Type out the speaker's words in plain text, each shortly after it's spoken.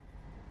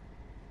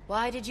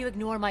Why did you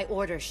ignore my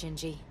order,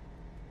 Shinji?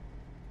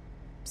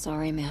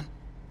 Sorry, ma'am.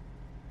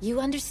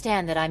 You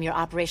understand that I'm your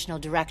operational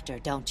director,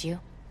 don't you?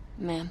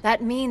 Ma'am.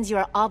 That means you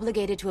are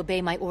obligated to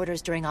obey my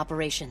orders during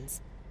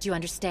operations. Do you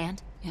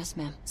understand? Yes,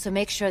 ma'am. So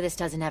make sure this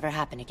doesn't ever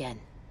happen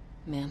again.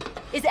 Ma'am.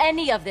 Is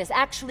any of this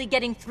actually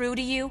getting through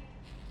to you?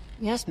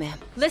 Yes, ma'am.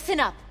 Listen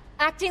up.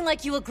 Acting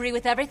like you agree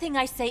with everything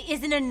I say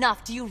isn't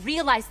enough. Do you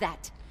realize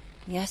that?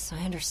 Yes,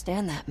 I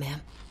understand that, ma'am.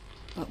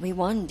 But we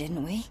won,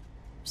 didn't we?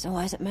 So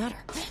why does it matter?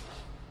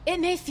 It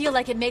may feel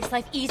like it makes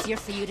life easier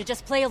for you to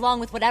just play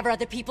along with whatever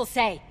other people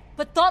say.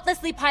 But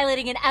thoughtlessly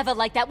piloting an EVA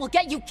like that will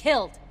get you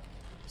killed.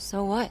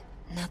 So what?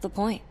 Not the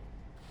point.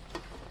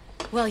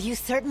 Well, you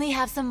certainly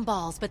have some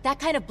balls, but that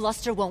kind of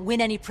bluster won't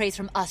win any praise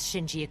from us,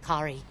 Shinji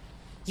Ikari.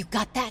 You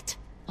got that?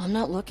 I'm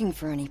not looking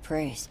for any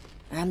praise.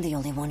 I'm the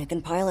only one who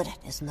can pilot it,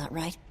 isn't that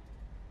right?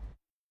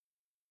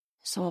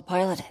 So I'll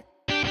pilot it.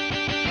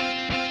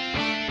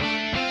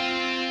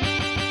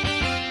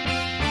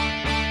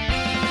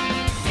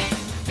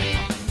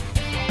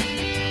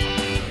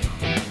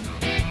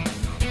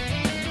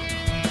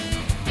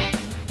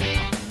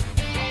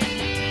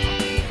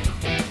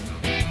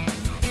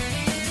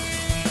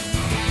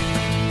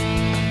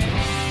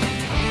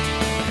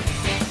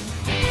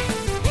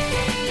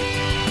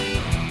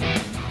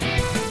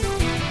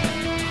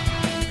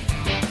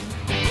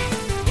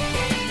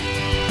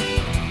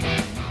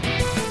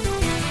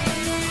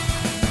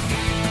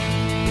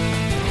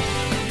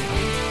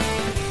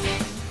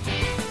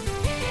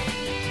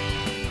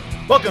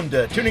 Welcome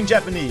to Tuning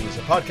Japanese,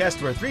 a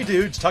podcast where three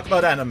dudes talk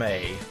about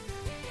anime.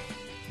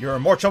 You're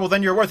in more trouble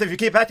than you're worth if you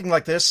keep acting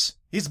like this.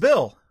 He's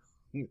Bill.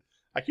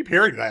 I keep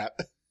hearing that.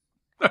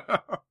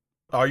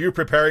 Are you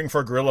preparing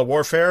for guerrilla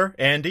warfare,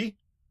 Andy?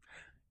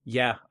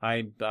 Yeah,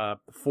 I'm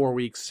 4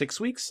 weeks, 6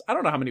 weeks. I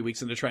don't know how many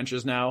weeks in the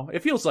trenches now.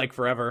 It feels like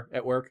forever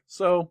at work.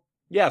 So,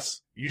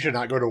 yes. You should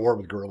not go to war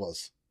with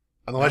gorillas.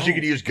 Unless you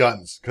can use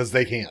guns, because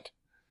they can't.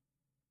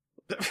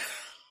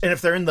 And if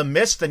they're in the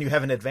mist, then you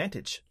have an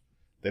advantage.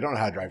 They don't know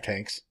how to drive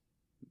tanks.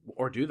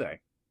 Or do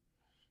they?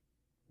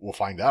 We'll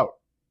find out.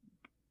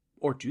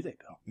 Or do they,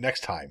 Bill?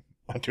 Next time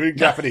on Tuning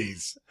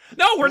Japanese.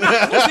 No, we're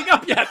not closing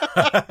up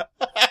yet!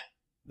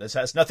 This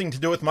has nothing to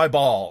do with my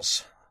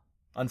balls.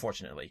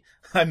 Unfortunately.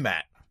 I'm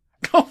Matt.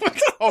 Oh my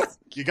god! Oh,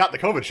 you got the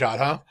COVID shot,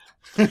 huh?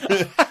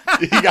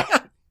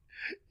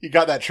 you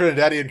got that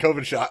Trinidadian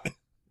COVID shot.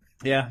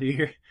 Yeah,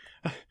 you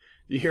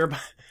hear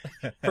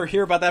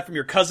about that from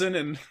your cousin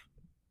and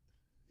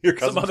Your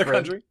some other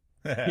friend. country?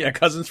 Yeah,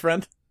 cousin's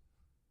friend.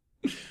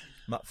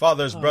 My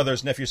father's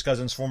brother's nephew's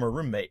cousin's former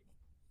roommate.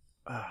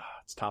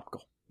 It's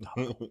topical.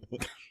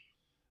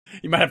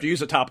 You might have to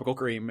use a topical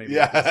cream, maybe.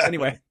 Yeah.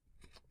 Anyway.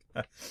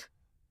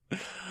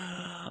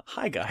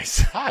 Hi, guys.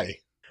 Hi.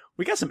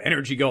 We got some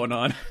energy going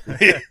on.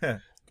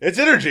 It's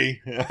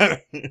energy.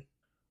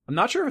 I'm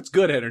not sure if it's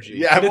good energy.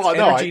 Yeah, but it's well,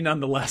 no, energy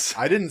nonetheless.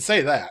 I didn't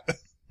say that.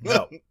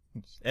 No.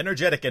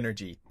 Energetic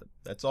energy.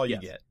 That's all you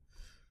Yes. get.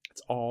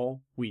 It's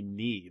all we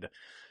need.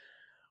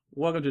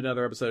 Welcome to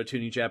another episode of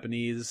Tuning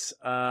Japanese.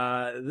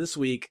 This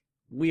week,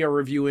 we are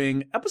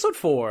reviewing episode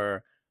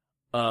 4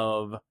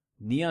 of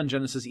Neon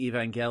Genesis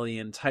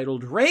Evangelion,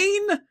 titled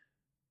Rain,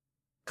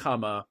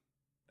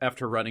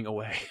 after running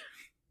away.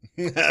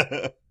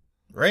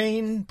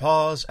 Rain,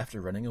 pause, after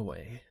running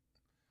away.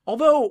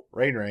 Although,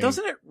 Rain.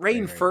 doesn't it rain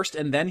Rain. first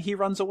and then he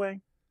runs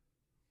away?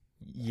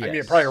 Yes. I mean,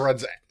 it probably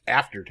runs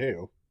after,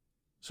 too.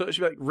 So it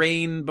should be like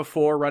rain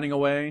before running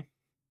away?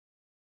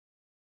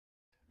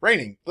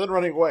 Raining, then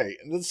running away,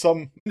 and then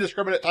some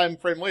indiscriminate time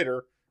frame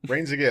later,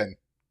 rains again.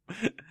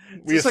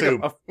 We It's assume.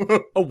 like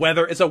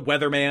it's a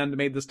weatherman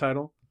made this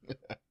title.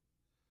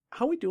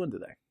 How are we doing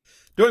today?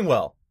 Doing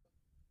well.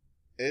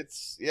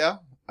 It's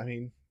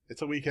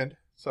a weekend,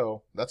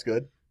 so that's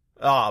good.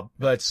 But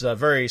it's a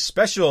very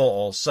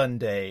special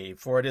Sunday,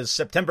 for it is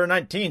September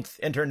 19th,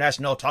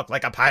 International Talk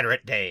Like a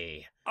Pirate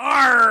Day.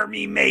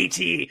 Army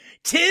matey,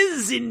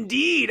 'tis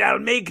indeed, I'll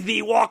make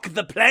thee walk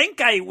the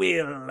plank, I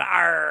will.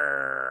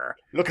 Arr.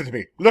 Look at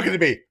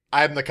me,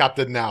 I am the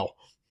captain now.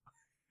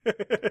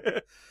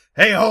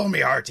 Hey ho,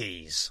 me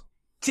hearties.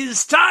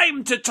 'Tis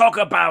time to talk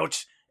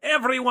about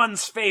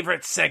everyone's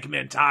favorite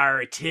segment.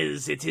 It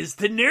is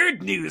the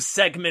Nerd News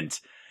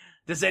segment.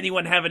 Does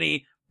anyone have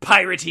any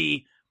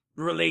piratey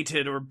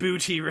related or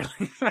booty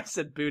related? I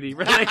said booty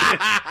related.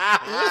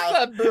 What's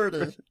that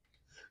birdie?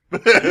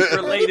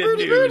 Related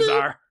news.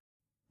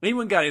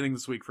 Anyone got anything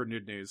this week for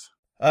Nerd News?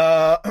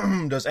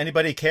 Does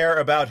anybody care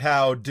about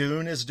how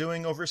Dune is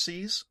doing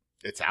overseas?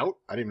 It's out?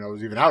 I didn't even know it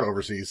was even out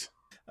overseas.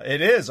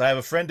 It is. I have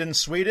a friend in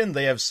Sweden.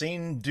 They have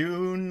seen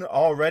Dune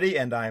already,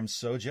 and I'm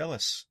so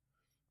jealous.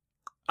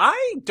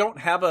 I don't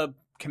have a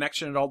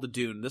connection at all to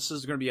Dune. This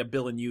is going to be a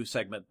Bill and you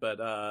segment, but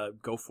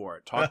go for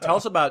it. Tell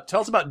us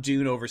about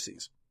Dune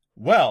overseas.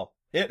 Well,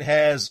 it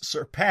has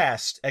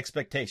surpassed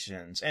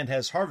expectations and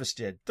has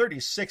harvested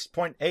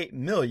 $36.8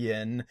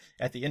 million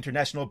at the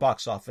international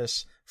box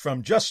office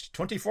from just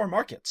 24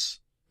 markets.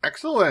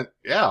 Excellent,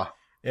 yeah.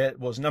 It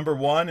was number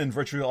 1 in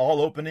virtually all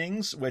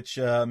openings, which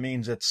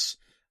means it's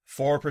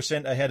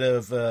 4% ahead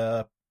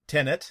of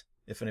Tenet,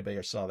 if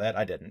anybody saw that.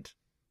 I didn't.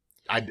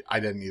 I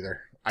didn't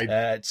either.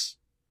 It's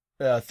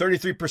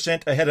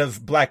 33% ahead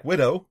of Black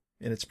Widow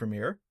in its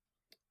premiere,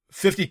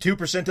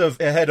 52%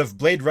 ahead of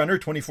Blade Runner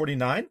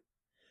 2049.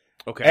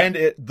 Okay. And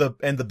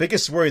the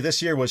biggest worry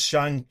this year was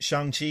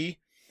Shang-Chi,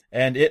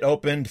 and it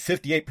opened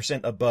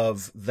 58%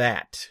 above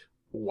that.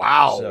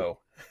 Wow. So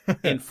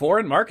in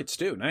foreign markets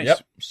too. Nice.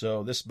 Yep.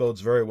 So this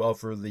bodes very well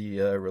for the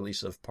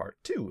release of Part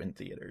 2 in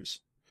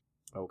theaters.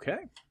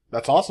 Okay.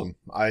 That's awesome.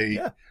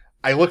 I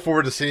look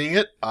forward to seeing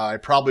it. I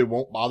probably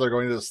won't bother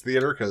going to this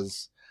theater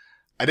because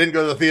I didn't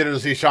go to the theater to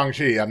see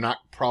Shang-Chi. I'm not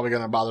probably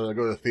going to bother to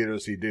go to the theater to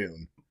see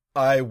Dune.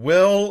 I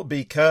will,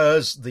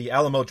 because the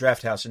Alamo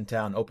Drafthouse in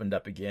town opened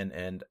up again,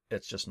 and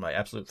it's just my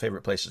absolute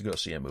favorite place to go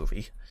see a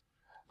movie.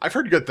 I've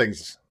heard good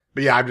things.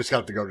 But yeah, I've just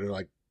got to go to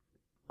like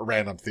a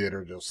random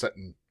theater, just sit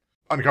in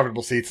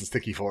uncomfortable seats and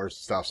sticky floors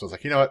and stuff. So I was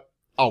like, you know what?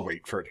 I'll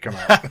wait for it to come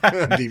out. I'll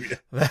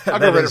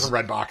go rent it from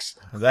Redbox.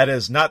 That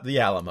is not the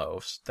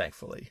Alamo,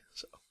 thankfully.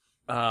 So.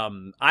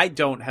 I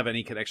don't have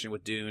any connection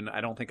with Dune.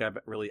 I don't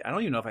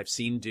even know if I've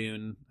seen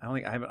Dune. I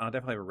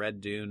definitely haven't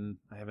read Dune.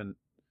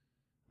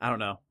 I don't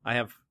know. I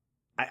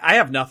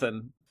have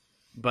nothing,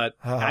 but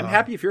I'm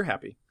happy if you're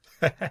happy.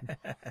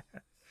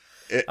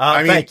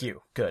 Thank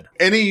you. Good.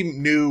 Any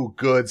new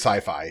good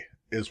sci-fi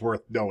is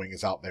worth knowing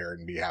is out there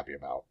and be happy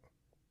about.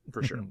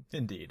 For sure.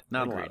 Indeed.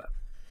 Not Agreed. a lot of.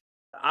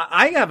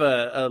 I have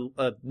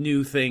a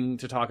new thing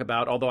to talk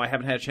about, although I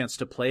haven't had a chance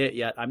to play it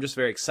yet. I'm just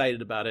very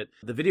excited about it.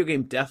 The video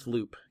game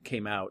Deathloop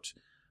came out.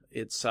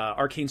 It's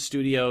Arcane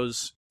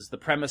Studios. The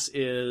premise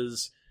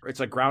is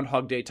it's a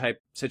Groundhog Day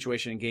type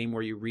situation game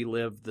where you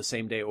relive the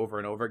same day over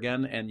and over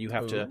again, and you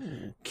have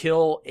to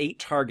kill 8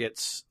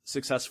 targets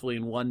successfully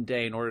in one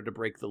day in order to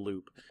break the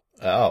loop.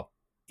 Oh.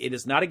 It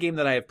is not a game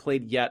that I have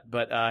played yet,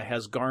 but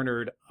has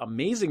garnered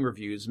amazing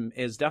reviews.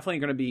 Is definitely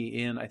going to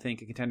be in, I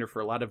think, a contender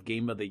for a lot of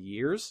Game of the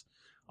Years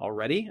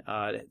already.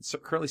 It's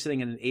currently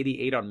sitting at an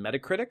 88 on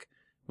Metacritic,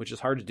 which is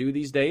hard to do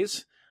these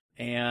days,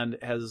 and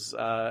has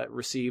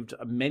received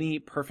many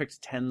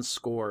perfect 10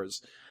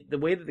 scores. The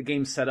way that the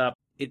game's set up,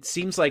 it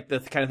seems like the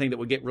kind of thing that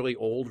would get really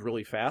old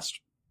really fast.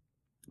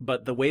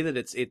 But the way that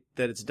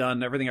it's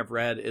done, everything I've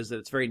read, is that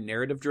it's very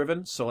narrative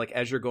driven. So like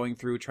as you're going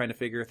through trying to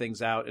figure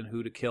things out and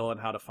who to kill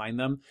and how to find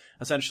them,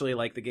 essentially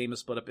like the game is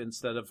split up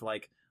instead of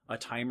like a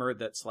timer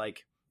that's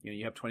like,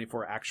 you have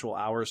 24 actual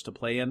hours to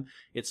play in.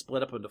 It's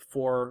split up into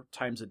 4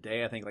 times a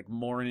day, I think, like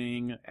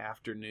morning,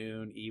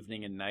 afternoon,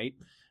 evening, and night.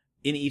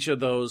 In each of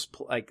those,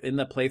 like in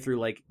the playthrough,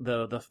 like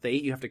the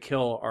 8 you have to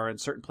kill are in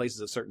certain places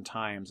at certain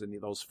times in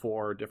those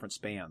 4 different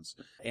spans.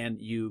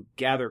 And you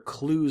gather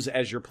clues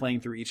as you're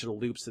playing through each of the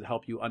loops that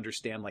help you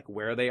understand like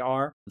where they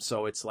are.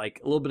 So it's like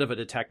a little bit of a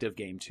detective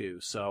game too.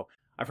 So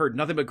I've heard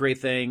nothing but great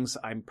things.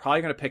 I'm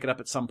probably going to pick it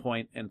up at some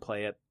point and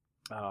play it.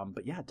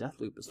 But yeah,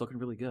 Deathloop is looking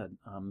really good.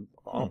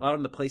 Out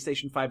on the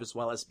PlayStation 5 as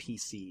well as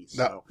PC.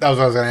 So. That was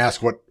what I was going to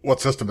ask.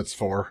 What system it's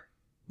for?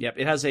 Yep,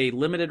 it has a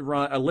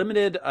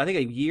limited, I think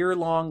a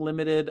year-long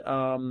limited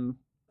time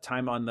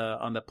on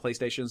the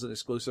PlayStation's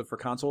exclusive for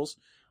consoles.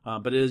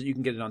 But you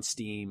can get it on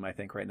Steam, I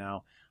think, right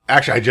now.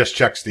 Actually, I just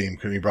checked Steam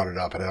because you brought it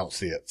up and I don't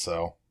see it,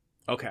 so.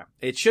 Okay.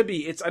 It should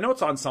be, I know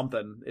it's on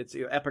something. It's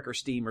Epic or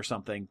Steam or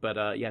something.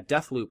 But yeah,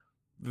 Deathloop,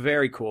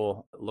 very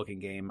cool looking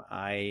game.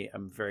 I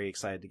am very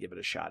excited to give it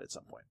a shot at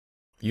some point.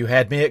 You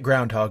had me at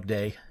Groundhog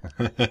Day.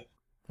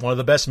 One of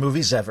the best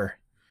movies ever.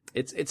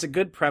 It's a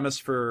good premise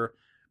for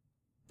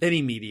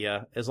any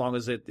media, as long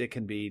as it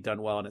can be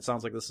done well, and it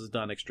sounds like this is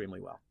done extremely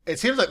well. It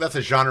seems like that's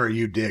a genre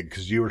you dig,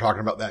 because you were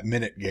talking about that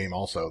Minute game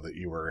also that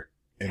you were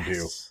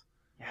into.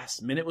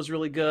 Yes, Minute was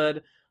really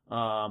good.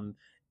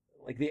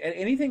 Like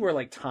anything where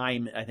like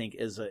time, I think,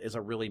 is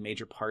a really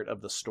major part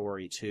of the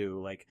story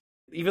too. Like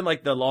even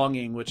like The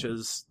Longing, which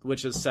is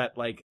set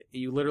like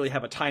you literally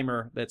have a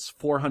timer that's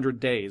 400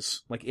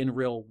 days, like in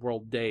real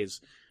world days,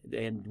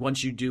 and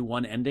once you do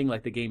one ending,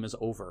 like the game is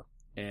over,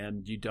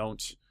 and you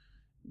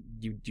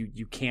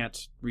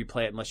can't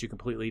replay it unless you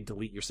completely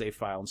delete your save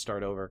file and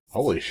start over.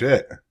 Holy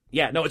shit.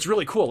 Yeah, no, it's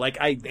really cool. Like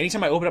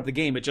anytime I open up the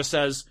game, it just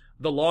says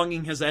The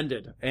Longing has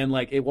ended, and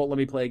like it won't let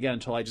me play again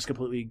until I just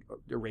completely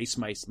erase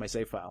my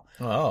save file.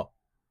 Oh.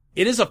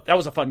 That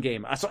was a fun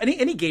game. So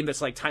any game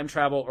that's like time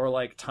travel or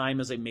like time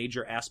is a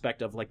major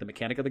aspect of like the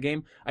mechanic of the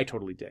game, I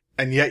totally dig.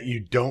 And yet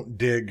you don't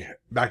dig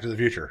Back to the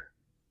Future.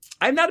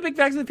 I'm not a big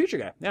Back to the Future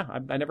guy. Yeah,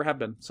 I never have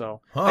been. So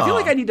I feel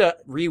like I need to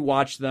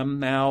rewatch them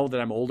now that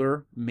I'm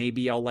older.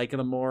 Maybe I'll like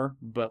them more,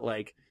 but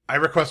like... I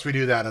request we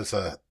do that as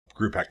a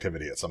group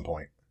activity at some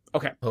point.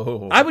 Okay.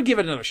 Oh. I would give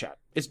it another shot.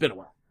 It's been a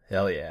while.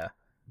 Hell yeah.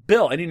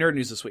 Bill, any nerd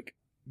news this week?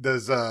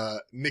 Does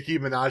Nicki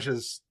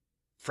Minaj's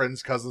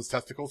friend's cousin's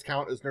testicles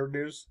count as nerd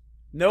news?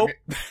 Nope.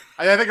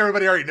 I think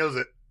everybody already knows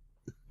it.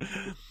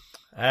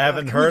 I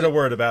haven't heard a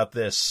word about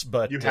this,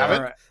 but you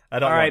haven't? I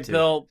don't All right, want to.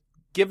 Bill,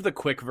 give the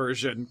quick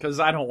version, because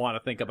I don't want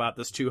to think about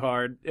this too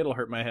hard. It'll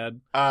hurt my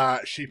head.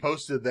 She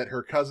posted that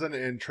her cousin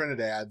in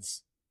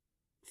Trinidad's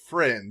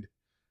friend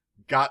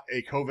got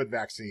a COVID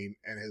vaccine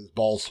and his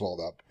balls swelled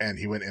up and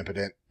he went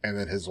impotent, and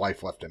then his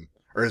wife left him,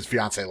 or his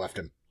fiance left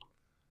him.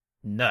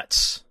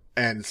 Nuts.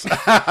 And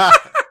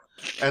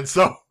And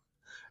so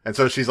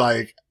she's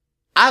like,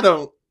 I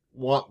don't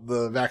want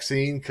the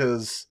vaccine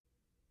because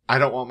I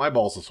don't want my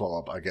balls to swell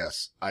up, I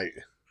guess.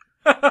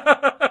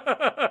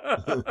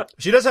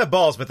 She does have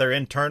balls, but they're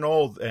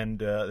internal, and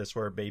that's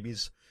where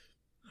babies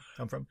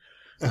come from.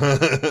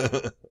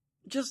 I'm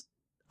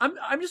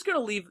just gonna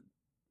leave.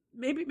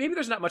 Maybe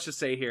there's not much to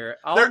say here.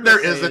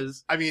 There isn't.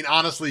 I mean,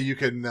 honestly, you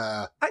can.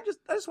 I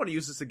just want to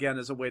use this again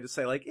as a way to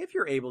say, like, if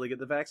you're able to get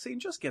the vaccine,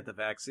 just get the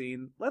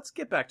vaccine. Let's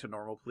get back to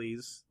normal,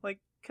 please. Like,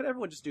 can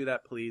everyone just do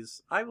that,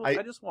 please?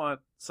 I just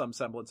want some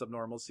semblance of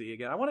normalcy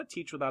again. I want to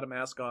teach without a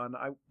mask on,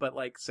 but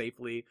like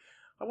safely.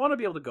 I want to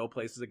be able to go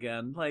places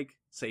again, like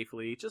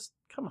safely. Just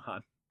come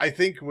on. I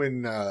think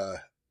when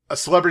a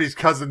celebrity's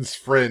cousin's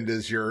friend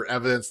is your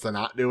evidence to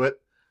not do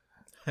it,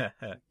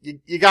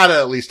 you gotta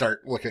at least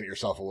start looking at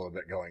yourself a little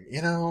bit going,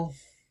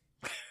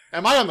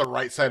 am I on the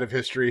right side of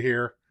history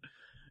here?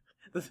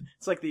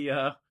 It's like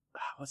the,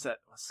 what's that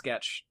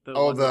sketch? The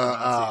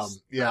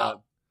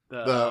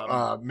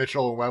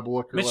Mitchell and Webb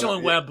look. Mitchell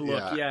and Webb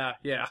look, yeah.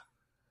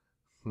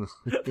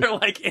 They're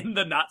like in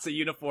the Nazi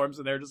uniforms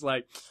and they're just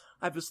like,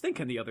 I was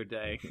thinking the other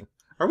day.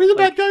 Are we the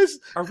bad guys?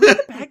 Are we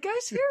the bad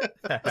guys here?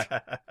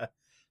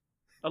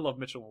 I love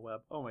Mitchell and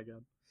Webb. Oh my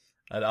god.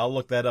 I'll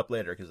look that up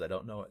later because I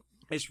don't know it.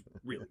 It's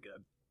really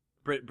good.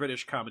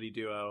 British comedy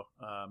duo.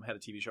 Had a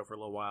TV show for a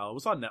little while. It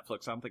was on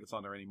Netflix. I don't think it's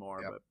on there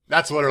anymore. But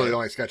that's literally the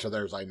only sketch of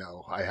theirs I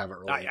know. I haven't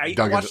really. I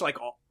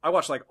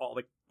watched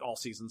all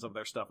seasons of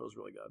their stuff. It was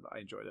really good. I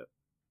enjoyed it.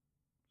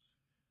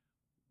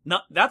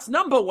 That's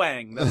Number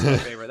Wang. That's my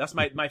favorite. That's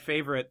my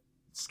favorite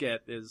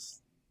skit. Is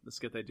the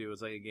skit they do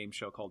is like a game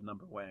show called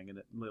Number Wang, and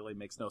it literally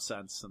makes no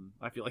sense. And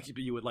I feel like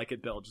you would like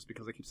it, Bill, just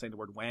because I keep saying the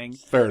word Wang.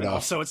 Fair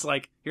enough. So it's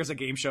like, here's a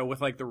game show with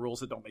like the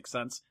rules that don't make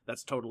sense.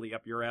 That's totally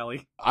up your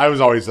alley. I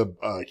was always a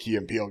Key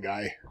and Peele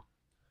guy.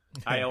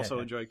 I also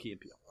enjoy Key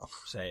and Peele.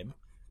 Same.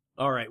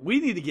 All right,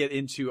 we need to get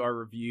into our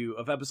review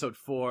of episode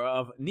 4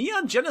 of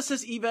Neon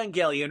Genesis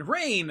Evangelion: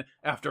 Reign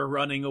After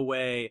Running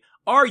Away.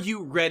 Are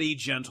you ready,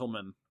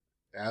 gentlemen?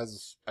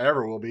 As I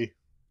ever will be.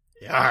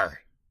 Yar.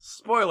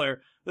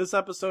 Spoiler, this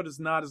episode is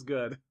not as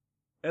good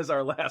as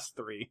our last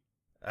 3.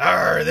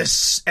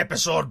 This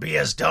episode be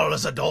as dull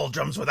as a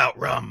doldrums without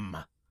rum.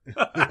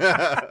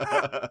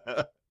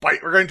 We're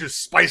going to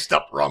spiced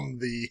up rum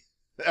the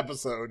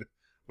episode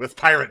with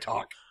pirate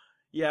talk.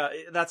 Yeah,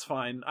 that's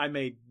fine. I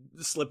may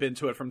slip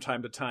into it from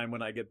time to time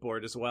when I get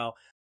bored as well.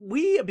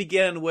 We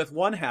begin with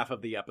one half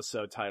of the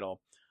episode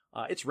title.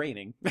 It's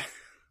raining.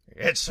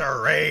 It's a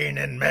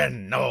raining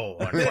men. No,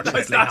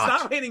 unfortunately it's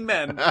not raining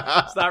men.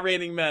 It's not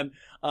raining men.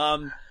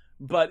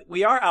 But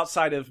we are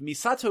outside of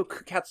Misato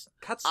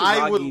Katsuragi's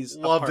I would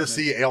love apartment. to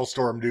see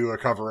Ailstorm do a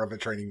cover of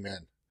It's Raining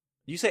Men.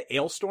 You say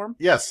Ailstorm?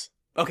 Yes.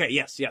 Okay,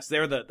 yes.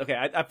 They're the... Okay,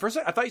 at first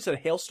I thought you said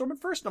Hailstorm at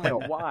first, and I'm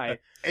like, why?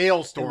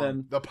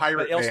 Ailstorm, the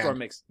pirate but band. Ailstorm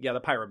makes... Yeah, the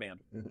pirate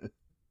band.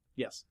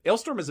 Yes.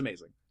 Ailstorm is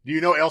amazing. Do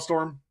you know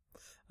Ailstorm?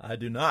 I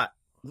do not.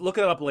 Look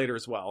it up later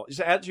as well. Just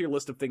add it to your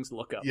list of things to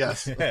look up.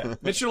 Yes.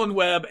 Mitchell and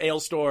Webb,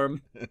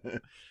 Ailstorm,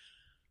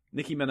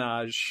 Nicki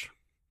Minaj.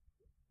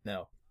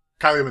 No.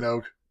 Kylie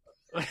Minogue.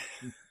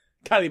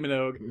 Kylie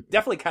Minogue.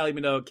 Definitely Kylie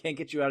Minogue. Can't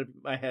get you out of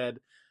my head.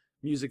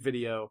 Music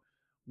video.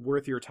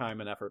 Worth your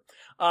time and effort.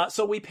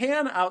 So we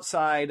pan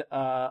outside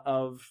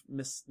of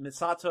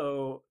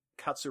Misato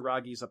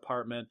Katsuragi's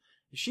apartment.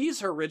 She's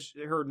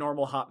her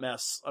normal hot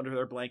mess under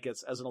their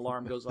blankets as an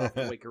alarm goes off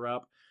to wake her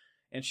up.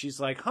 And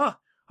she's like,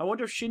 I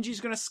wonder if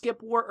Shinji's going to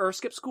skip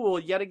school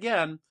yet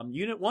again.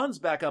 Unit 1's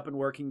back up and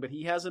working, but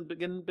he hasn't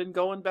been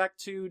going back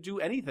to do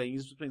anything.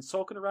 He's been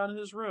sulking around in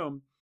his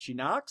room. She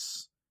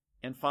knocks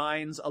and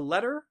finds a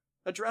letter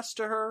addressed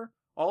to her.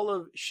 All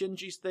of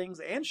Shinji's things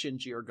and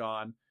Shinji are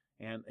gone,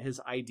 and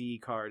his ID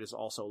card is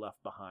also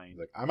left behind.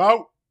 Like, I'm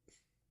out.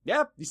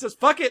 Yeah, he says,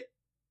 fuck it.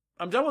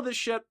 I'm done with this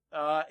shit.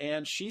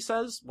 And she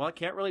says, well, I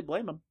can't really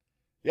blame him.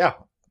 Yeah.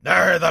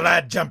 There, the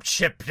lad jumped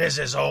ship. 'Tis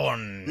his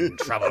own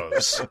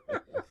troubles.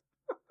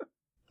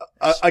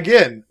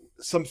 Again,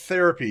 some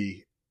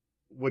therapy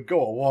would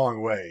go a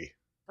long way.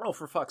 Oh,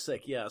 for fuck's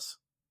sake, yes.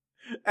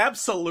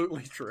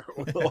 Absolutely true.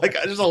 Like,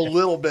 just a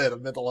little bit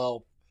of mental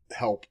health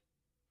help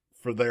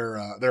for their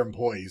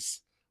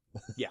employees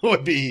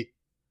would be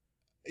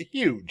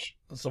huge.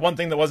 It's the one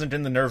thing that wasn't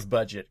in the Nerve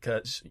budget,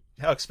 because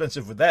how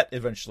expensive would that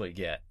eventually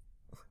get?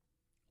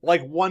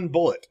 Like one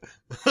bullet.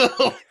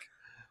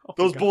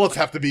 Those bullets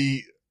have to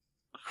be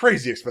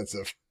crazy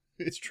expensive.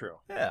 It's true.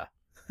 Yeah.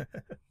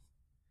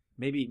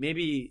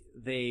 Maybe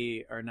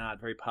they are not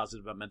very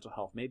positive about mental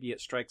health. Maybe it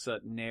strikes a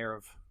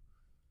nerve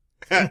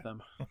with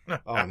them.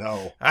 Oh,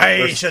 no.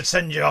 I should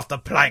send you off the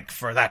plank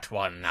for that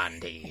one,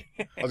 Andy.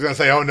 I was going to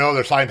say, oh, no,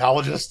 they're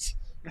Scientologists.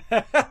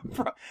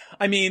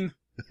 I mean,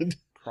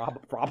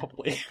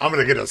 probably. I'm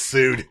going to get us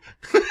sued.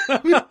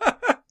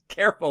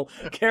 Careful.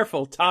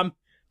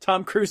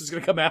 Tom Cruise is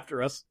going to come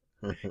after us.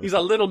 He's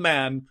a little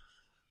man.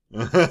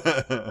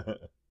 And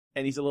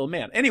he's a little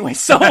man. Anyway,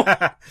 so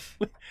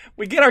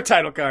we get our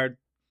title card.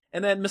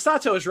 And then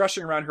Misato is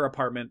rushing around her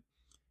apartment,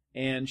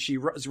 and she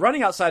is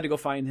running outside to go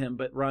find him,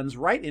 but runs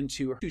right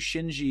into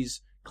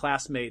Shinji's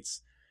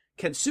classmates,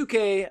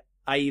 Kensuke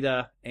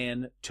Aida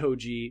and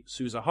Toji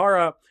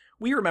Suzahara.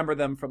 We remember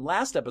them from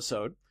last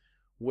episode,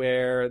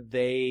 where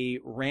they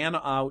ran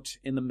out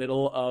in the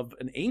middle of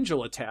an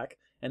angel attack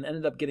and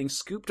ended up getting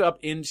scooped up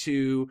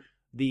into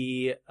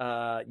the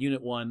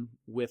Unit 1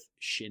 with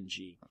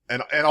Shinji.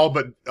 And all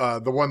but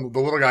the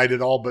little guy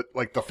did all but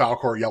like the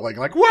Falcor yelling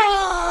like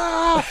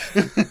 "Wah!"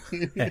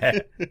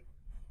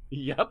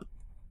 Yep.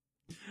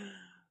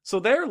 So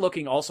they're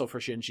looking also for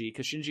Shinji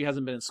because Shinji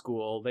hasn't been in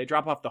school. They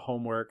drop off the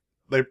homework.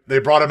 They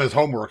brought him his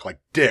homework like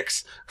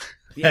dicks.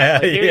 Yeah,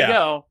 like, here you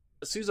go.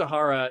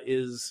 Suzahara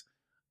is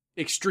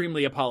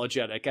extremely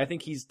apologetic. I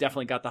think he's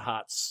definitely got the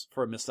hots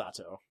for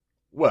Misato.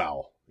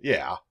 Well,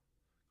 yeah,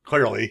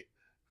 clearly.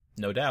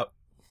 No doubt.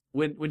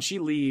 When she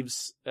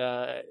leaves,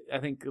 I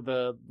think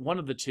one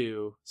of the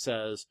two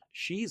says,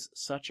 "She's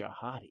such a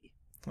hottie."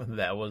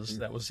 That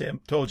was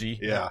him. Toji.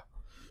 Yeah.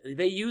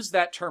 They use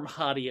that term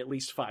 "hottie" at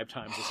least 5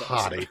 times this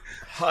episode.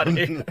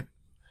 Hottie.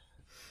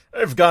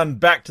 I've gone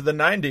back to the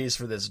 90s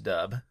for this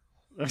dub.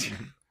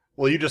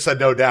 Well, you just said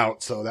no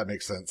doubt, so that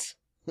makes sense.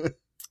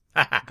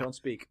 Don't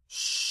speak.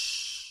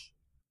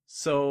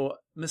 So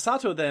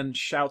Misato then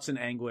shouts in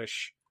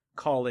anguish,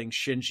 calling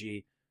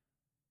Shinji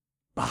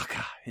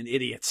 "Baka," an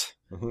idiot.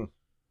 Mm-hmm.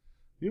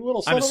 You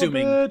little son I'm of a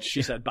assuming bitch.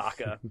 she said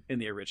 "Baka" in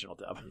the original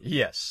dub,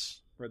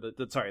 Yes. or the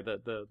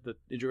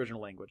original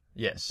language.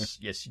 Yes.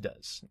 Yes, she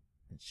does.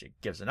 She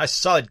gives a nice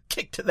solid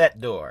kick to that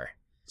door.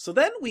 So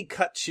then we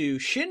cut to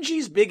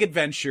Shinji's big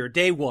adventure,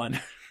 day 1.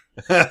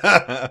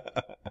 A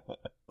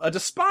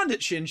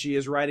despondent Shinji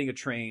is riding a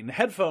train,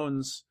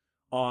 headphones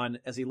on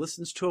as he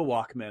listens to a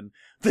Walkman.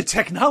 The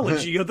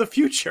technology of the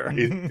future.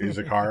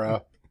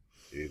 Izakara.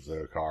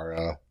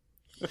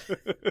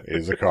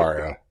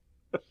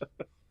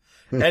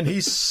 And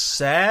he's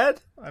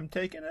sad? I'm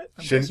taking it?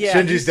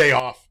 Shinji's day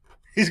off.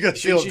 He's going to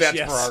steal his dad's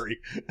yes. Ferrari.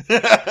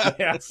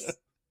 Yes.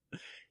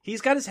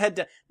 He's got his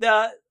head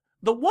down.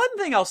 The one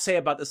thing I'll say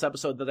about this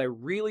episode that I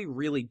really,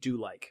 really do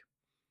like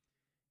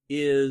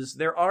is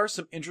there are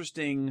some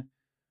interesting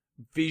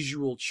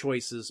visual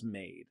choices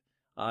made.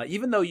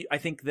 Even though I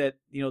think that,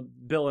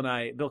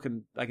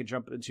 I can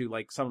jump into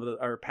like some of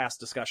our past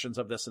discussions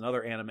of this in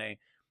other anime.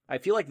 I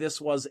feel like this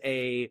was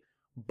a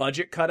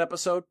budget cut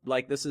episode.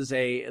 Like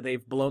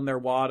they've blown their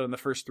wad on the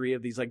first 3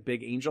 of these like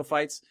big angel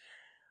fights.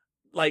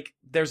 Like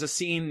there's a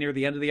scene near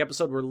the end of the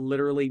episode where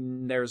literally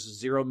there's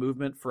 0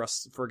 movement for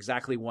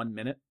exactly 1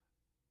 minute.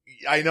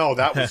 I know,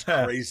 that was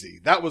crazy.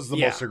 That was the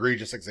most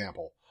egregious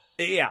example.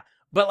 Yeah.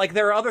 But like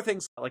there are other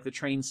things like the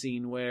train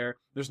scene where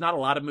there's not a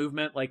lot of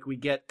movement. Like we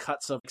get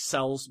cuts of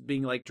cells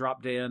being like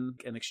dropped in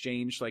and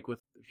exchanged like with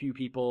a few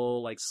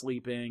people like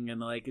sleeping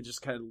and like it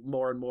just kind of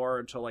more and more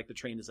until like the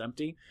train is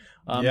empty.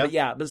 But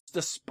yeah, but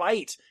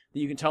despite that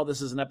you can tell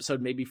this is an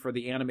episode maybe for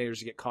the animators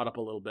to get caught up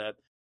a little bit.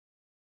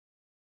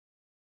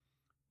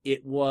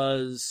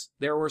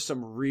 There were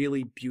some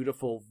really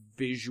beautiful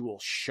visual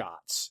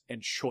shots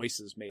and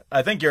choices made.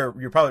 I think you're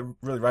probably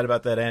really right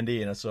about that,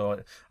 Andy. And so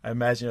I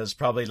imagine it's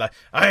probably like,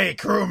 "Hey,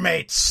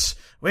 crewmates,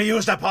 we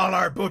used up all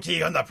our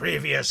booty on the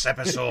previous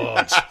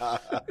episodes.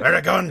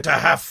 We're going to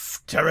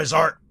have to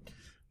resort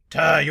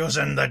to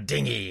using the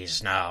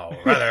dinghies now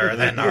rather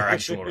than our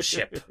actual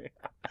ship.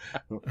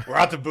 We're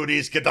out the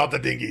booties, get out the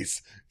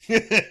dinghies."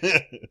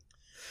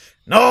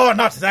 No,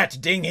 not that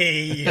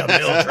dinghy, you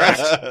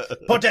Mildred.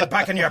 Put it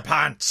back in your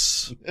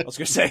pants. I was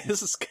going to say,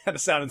 this is kind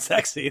of sounding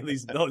sexy,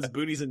 these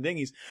booties and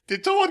dinghies.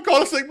 Did someone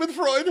call Sigmund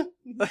Freud?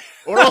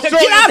 Or Get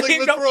Australian out of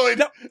Sigmund here!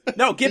 Freud?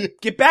 No,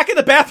 get back in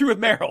the bathroom with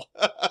Meryl.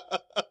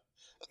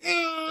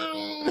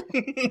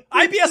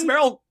 IPS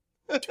Meryl,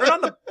 turn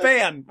on the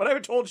fan. What I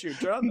haven't told you,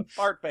 turn on the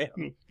fart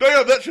fan.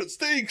 Damn, that shit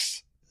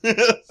stinks.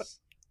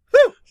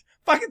 Whew.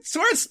 Fucking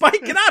Sword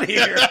Spike, get out of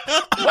here.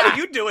 What are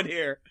you doing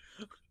here?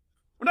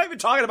 We're not even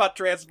talking about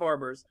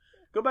Transformers.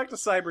 Go back to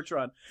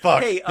Cybertron.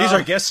 Fuck. Hey, these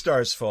are guest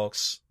stars,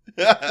 folks.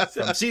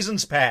 From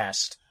seasons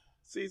past.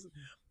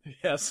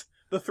 Yes,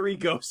 the 3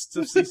 ghosts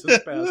of seasons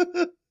past.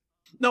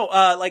 No,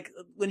 like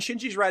when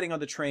Shinji's riding on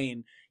the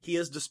train, he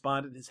is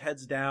despondent. His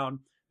head's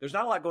down. There's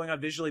not a lot going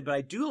on visually, but I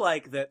do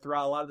like that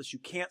throughout a lot of this, you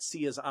can't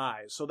see his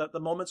eyes. So that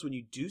the moments when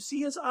you do see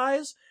his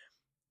eyes,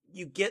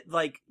 you get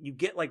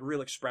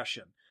real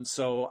expression. And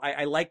so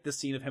I like the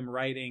scene of him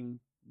riding,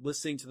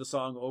 listening to the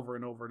song over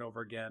and over and over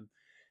again.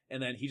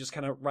 And then he just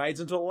kind of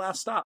rides into the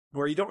last stop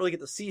where you don't really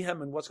get to see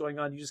him and what's going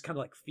on. You just kind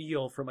of like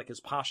feel from like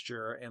his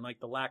posture and like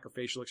the lack of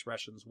facial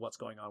expressions, what's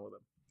going on with him.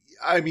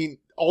 I mean,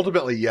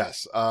 ultimately,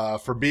 yes.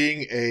 For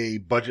being a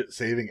budget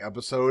saving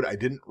episode, I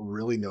didn't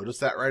really notice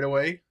that right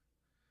away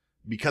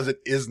because it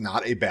is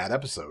not a bad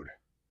episode.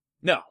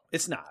 No,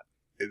 it's not.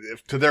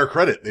 To their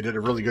credit, they did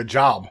a really good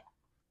job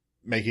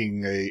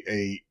making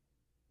a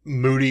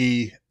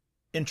moody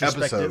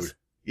episode.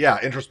 Yeah,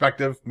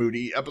 introspective,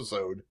 moody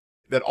episode.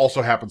 That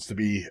also happens to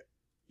be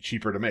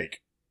cheaper to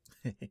make.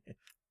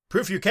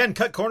 Proof you can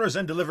cut corners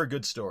and deliver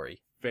good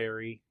story.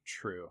 Very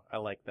true. I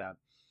like that.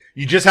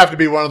 You just have to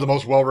be one of the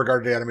most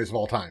well-regarded animes of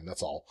all time.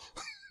 That's all.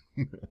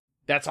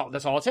 That's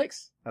all it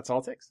takes. That's all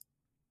it takes.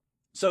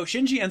 So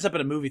Shinji ends up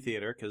at a movie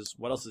theater, because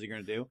what else is he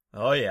going to do?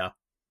 Oh, yeah.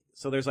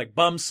 So there's like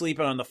bums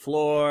sleeping on the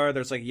floor.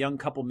 There's like a young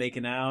couple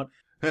making out.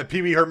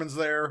 Pee-wee Herman's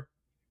there.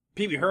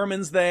 Pee-wee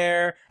Herman's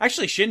there.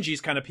 Actually,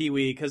 Shinji's kind of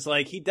Pee-wee because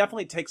like he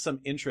definitely takes some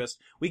interest.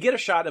 We get a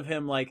shot of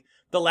him like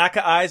the lack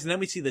of eyes, and then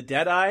we see the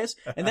dead eyes,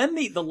 and then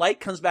the light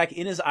comes back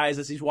in his eyes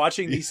as he's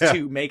watching these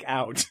two make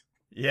out.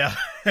 Yeah.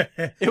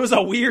 It was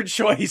a weird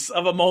choice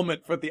of a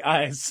moment for the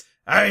eyes.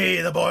 Aye,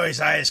 the boy's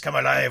eyes come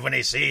alive when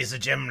he sees the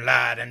gym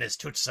lad and his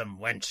toothsome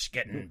wench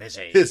getting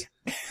busy. His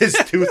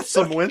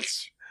toothsome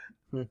wench.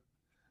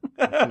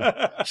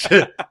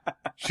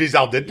 She's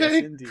al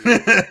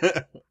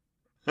dente.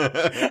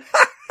 Yes,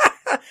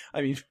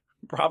 I mean,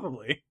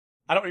 probably.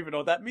 I don't even know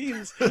what that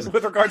means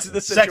with regards to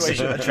this situation.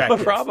 Sexy and attractive.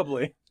 But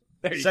probably.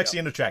 There you Sexy go.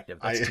 and attractive.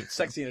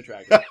 Sexy and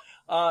attractive.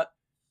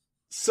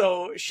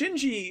 So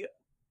Shinji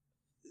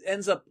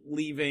ends up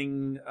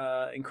leaving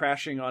and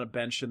crashing on a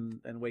bench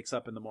and wakes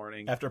up in the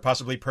morning. After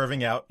possibly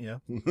perving out, yeah.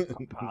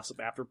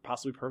 After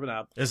possibly perving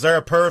out. Is there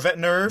a perv at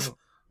Nerve?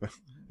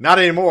 Not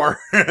anymore.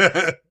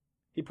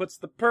 He puts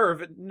the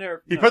perv at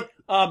nerve.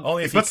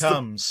 Only if he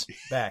comes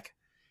back.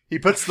 He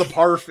puts the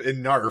parf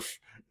in Narf.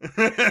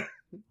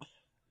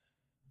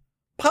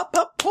 Pop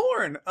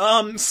porn.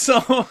 God,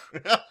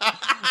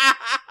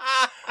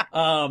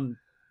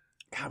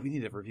 we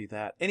need to review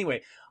that.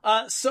 Anyway,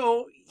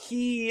 so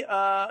he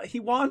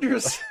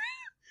wanders.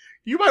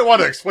 You might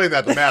want to explain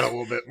that to Matt a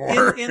little bit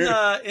more.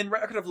 in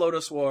Record of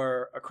Lodoss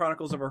War,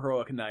 Chronicles of a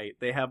Heroic Knight,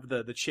 they have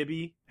the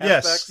chibi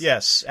aspects.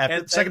 Yes.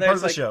 After the second part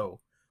of the show.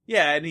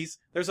 Yeah, and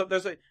there's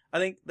a I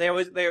think there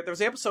was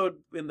the episode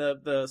in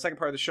the second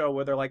part of the show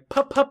where they're like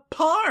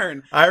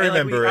parn. I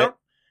remember it.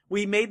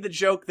 We made the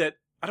joke that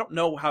I don't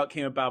know how it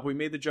came about, but we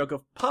made the joke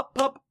of pop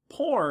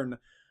porn.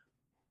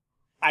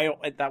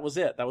 That was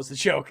it. That was the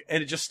joke,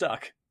 and it just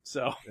stuck.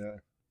 So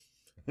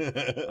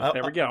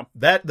there we go.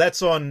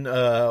 That's on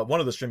one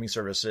of the streaming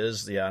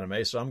services, the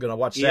anime. So I'm going to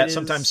watch that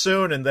sometime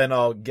soon, and then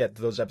I'll get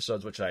those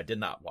episodes which I did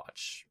not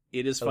watch.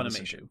 It is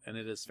Funimation, and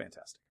it is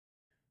fantastic.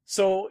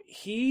 So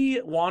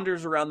he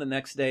wanders around the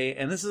next day,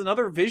 and this is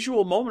another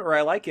visual moment where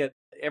I like it.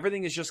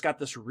 Everything has just got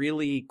this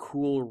really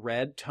cool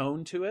red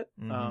tone to it,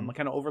 kind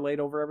of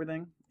overlaid over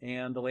everything.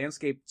 And the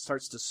landscape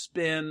starts to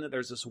spin.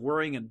 There's this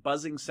whirring and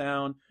buzzing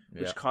sound,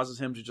 which causes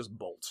him to just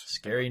bolt.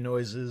 Scary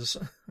noises.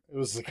 It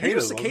was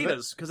cicadas.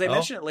 Cicadas, because they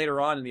mention it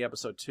later on in the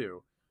episode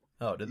too.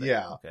 Oh, did they?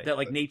 Yeah. Okay. That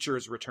like nature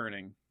is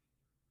returning.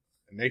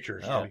 Nature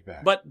is coming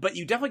back. But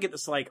you definitely get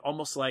this like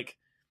almost like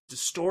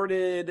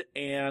distorted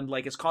and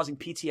like it's causing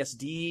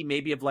PTSD,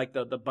 maybe of like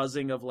the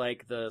buzzing of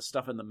like the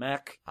stuff in the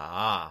mech.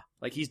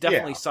 Like he's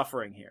definitely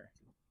suffering here.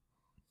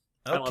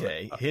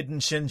 Okay, hidden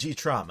Shinji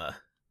trauma.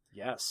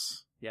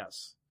 Yes.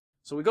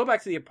 So we go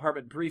back to the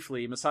apartment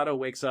briefly. Misato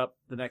wakes up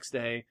the next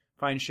day,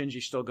 finds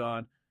Shinji still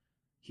gone.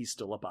 He's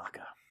still a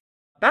baka.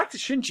 Back to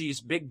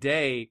Shinji's big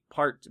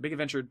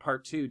adventure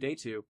part 2, day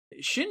 2.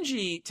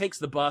 Shinji takes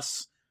the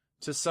bus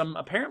to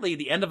apparently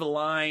the end of the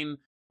line,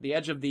 the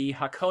edge of the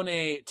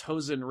Hakone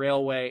Tozen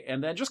Railway,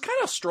 and then just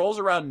kind of strolls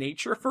around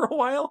nature for a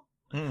while.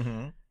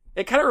 Mm-hmm.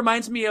 It kind of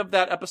reminds me of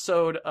that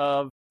episode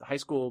of High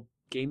School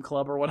Game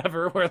Club or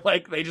whatever, where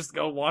like they just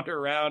go wander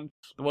around,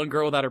 the one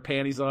girl without her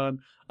panties on.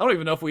 I don't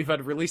even know if we've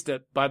had released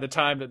it by the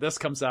time that this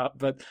comes out,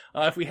 but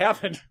if we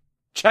haven't,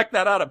 check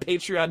that out at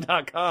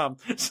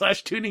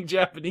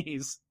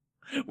patreon.com/tuningjapanese,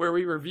 where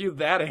we review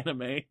that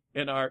anime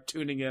in our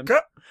Tuning In.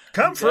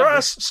 Come for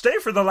us, stay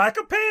for the lack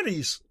of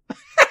panties.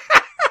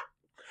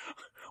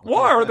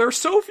 Why are there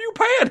so few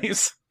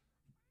panties?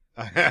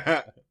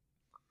 I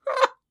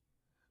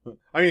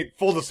mean,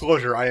 full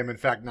disclosure, I am in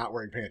fact not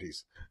wearing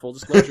panties. Full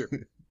disclosure.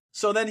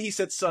 So then he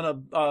sits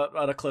on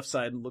a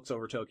cliffside and looks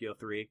over Tokyo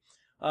 3.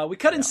 We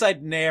cut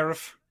inside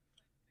Nerve,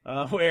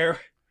 where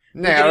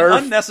we get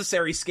an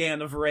unnecessary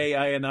scan of Rei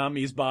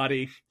Ayanami's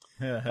body.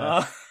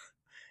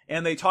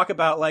 And they talk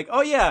about like,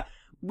 oh yeah,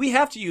 we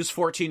have to use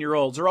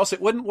 14-year-olds or else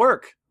it wouldn't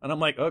work. And I'm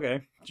like,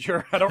 okay,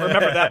 sure. I don't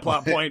remember that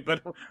plot point,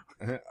 but all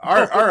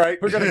right.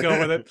 We're going to go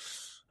with it.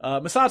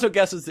 Misato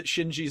guesses that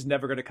Shinji's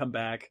never going to come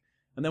back.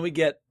 And then we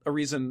get a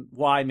reason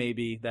why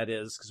maybe that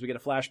is, because we get a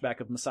flashback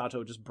of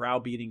Misato just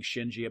browbeating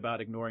Shinji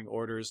about ignoring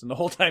orders. And the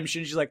whole time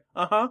Shinji's like,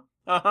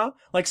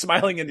 like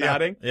smiling and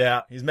nodding.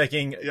 Yeah, he's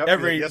making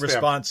every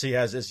response he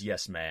has is,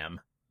 yes, ma'am.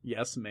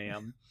 Yes,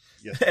 ma'am.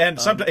 Yes. And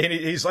sometimes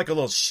he's like a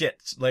little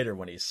shit later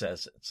when he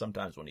says it.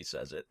 Sometimes when he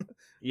says it.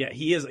 Yeah,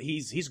 he is.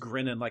 He's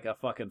grinning like a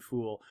fucking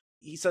fool.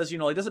 He says, it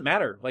doesn't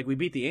matter. Like, we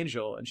beat the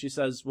angel. And she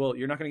says, well,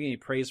 you're not going to get any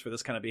praise for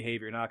this kind of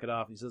behavior. Knock it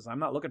off. And he says, I'm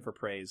not looking for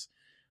praise.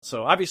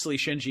 So obviously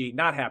Shinji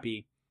not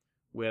happy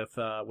with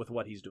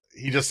what he's doing.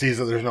 He just sees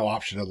that there's no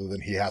option other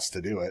than he has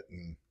to do it,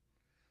 and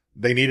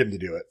they need him to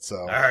do it. So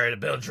the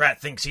bilge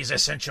rat thinks he's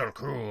essential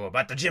crew,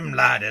 but the gym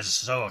lad is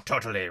so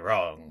totally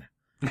wrong.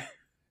 I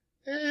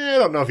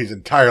don't know if he's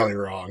entirely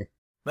wrong.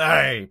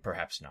 Aye,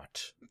 perhaps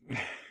not.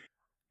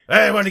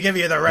 I want to give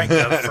you the rank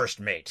of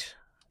first mate.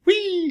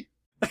 Whee!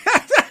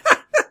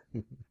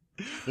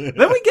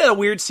 Then we get a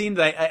weird scene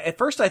that at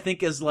first I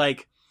think is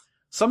like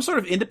some sort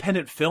of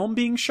independent film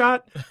being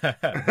shot.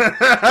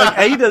 Like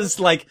Aida's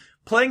like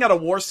playing out a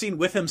war scene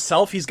with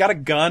himself. He's got a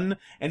gun,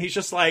 and he's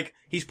just like,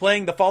 he's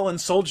playing the fallen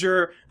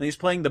soldier, and he's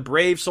playing the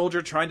brave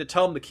soldier, trying to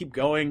tell him to keep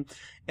going.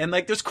 And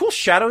like, there's cool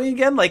shadowing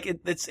again. Like,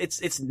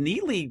 it's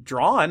neatly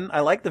drawn.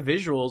 I like the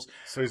visuals.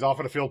 So he's off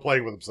in a field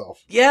playing with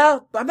himself. Yeah,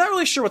 I'm not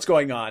really sure what's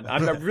going on.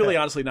 I'm really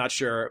honestly not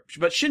sure.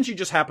 But Shinji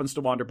just happens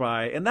to wander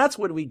by, and that's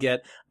when we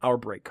get our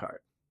break card.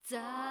 残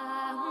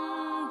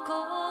酷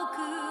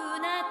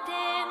な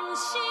天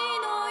使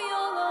の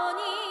よう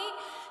に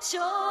少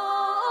年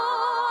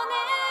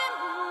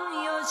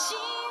よ神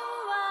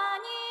話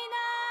にな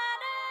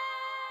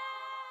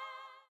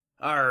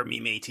れ Army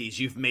mateys,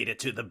 you've made it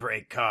to the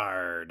break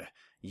card.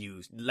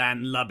 You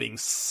land-lubbing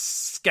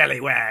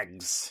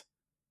scallywags.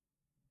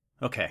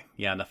 Okay,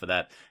 yeah, enough of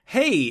that.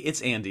 Hey,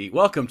 it's Andy.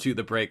 Welcome to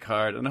the break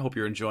card, and I hope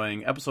you're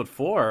enjoying episode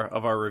 4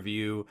 of our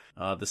review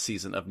this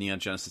season of Neon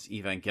Genesis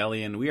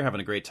Evangelion. We are having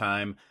a great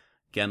time.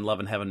 Again, love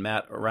and having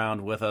Matt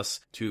around with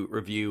us to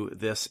review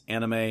this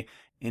anime.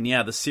 And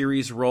yeah, the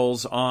series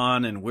rolls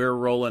on, and we're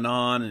rolling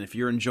on, and if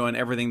you're enjoying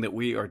everything that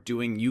we are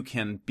doing, you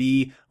can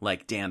be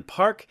like Dan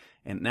Park,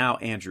 and now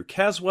Andrew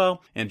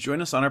Caswell, and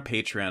join us on our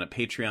Patreon at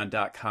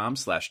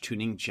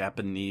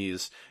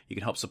patreon.com/tuningjapanese. You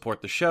can help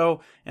support the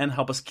show, and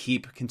help us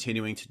keep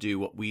continuing to do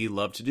what we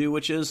love to do,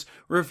 which is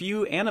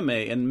review anime,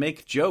 and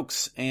make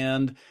jokes,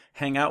 and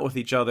hang out with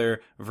each other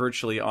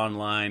virtually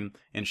online,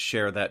 and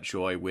share that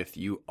joy with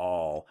you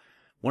all.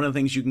 One of the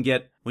things you can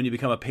get when you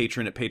become a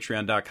patron at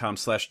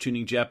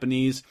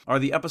patreon.com/tuningjapanese are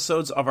the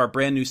episodes of our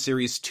brand new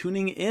series,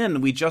 Tuning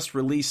In. We just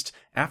released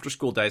After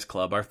School Dice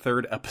Club, our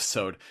 3rd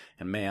episode.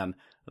 And man,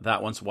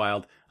 that one's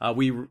wild.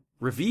 We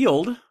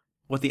revealed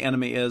what the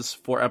anime is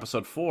for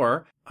episode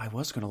 4. I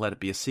was going to let it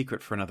be a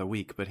secret for another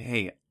week, but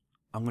hey,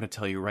 I'm going to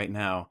tell you right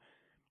now.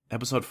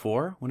 Episode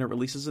 4, when it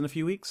releases in a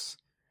few weeks,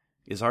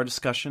 is our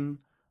discussion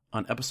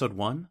on episode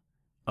 1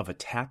 of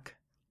Attack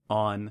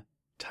on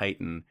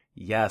Titan.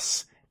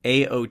 Yes,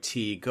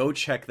 AOT. Go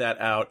check that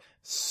out.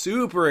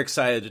 Super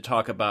excited to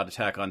talk about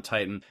Attack on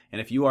Titan.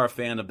 And if you are a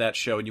fan of that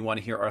show and you want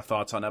to hear our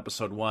thoughts on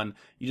episode 1,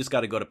 you just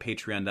got to go to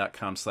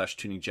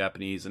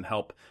patreon.com/tuningjapanese and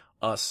help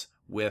us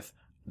with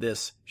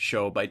this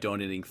show by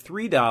donating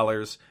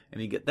 $3.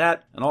 And you get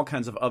that and all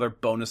kinds of other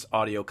bonus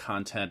audio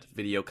content,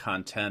 video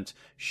content,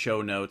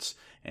 show notes.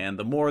 And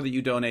the more that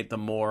you donate, the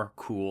more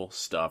cool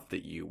stuff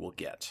that you will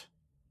get.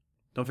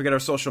 Don't forget our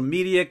social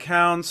media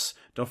accounts.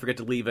 Don't forget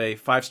to leave a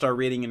 5-star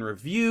rating and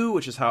review,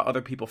 which is how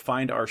other people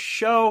find our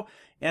show.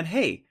 And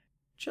hey,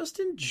 just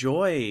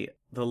enjoy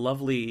the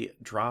lovely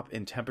drop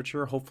in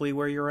temperature, hopefully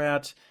where you're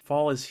at.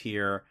 Fall is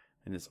here,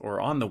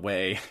 or on the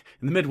way.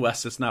 In the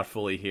Midwest, it's not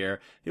fully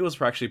here. It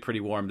was actually pretty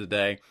warm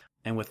today.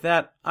 And with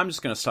that, I'm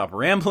just going to stop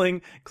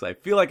rambling, because I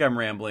feel like I'm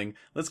rambling.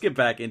 Let's get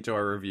back into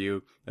our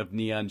review of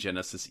Neon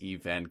Genesis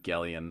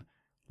Evangelion.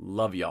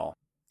 Love y'all.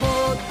 ほと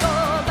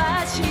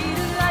ばしる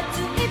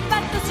熱い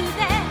パトスで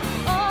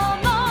思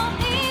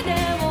い出を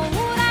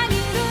裏切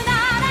る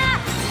なら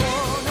こ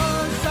の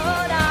空を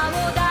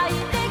抱い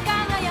て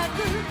輝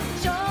く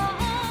少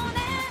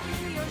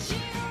年よ神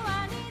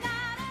話になれ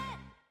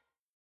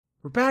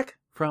We're back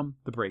from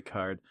the break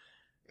card.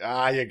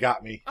 Ah, you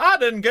got me. I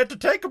didn't get to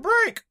take a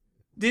break.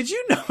 Did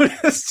you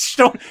notice?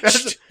 Don't.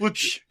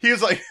 He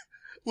was like,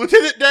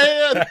 Lieutenant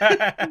Dan.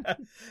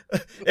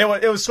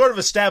 It was sort of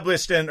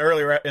established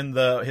earlier in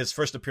his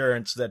first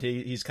appearance that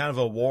he's kind of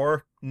a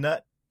war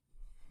nut.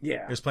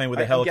 Yeah, he was playing with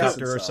a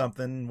helicopter or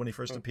something when he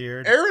first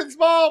appeared. Aaron's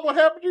mom, what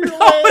happened to your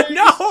legs?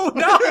 No,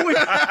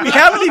 we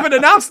haven't even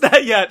announced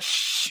that yet.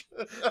 Shh.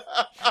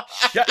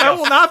 That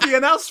will not be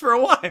announced for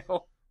a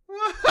while.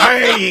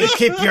 Hey,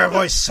 keep your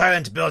voice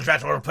silent,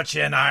 Bildrat, or we'll put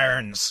you in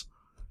irons.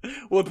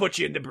 We'll put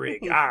you in the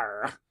brig.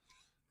 Arr.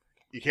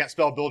 You can't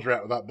spell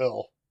Bildrat without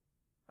Bill.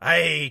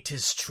 Aye,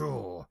 'tis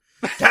true.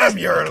 Damn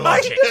your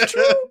logic.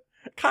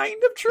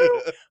 Kind of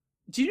true.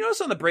 Do you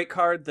notice on the break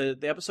card, the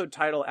episode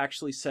title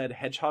actually said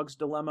Hedgehog's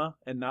Dilemma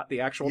and not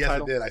the actual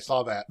title? Yes, it did. I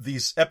saw that.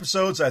 These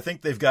episodes, I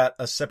think they've got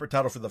a separate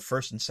title for the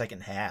first and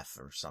second half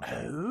or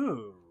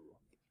something.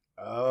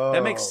 Oh.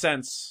 That makes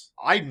sense.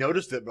 I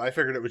noticed it, but I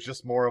figured it was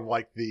just more of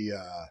like the,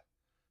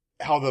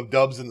 how the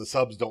dubs and the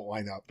subs don't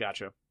line up.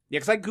 Gotcha. Yeah,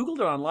 because I Googled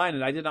it online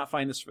and I did not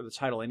find this for the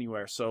title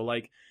anywhere. So,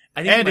 like,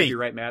 I think you might be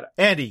right, Matt.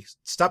 Andy,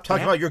 stop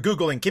talking about your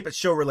Googling. Keep it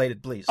show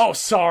related, please. Oh,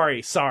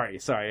 sorry.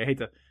 I hate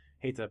to.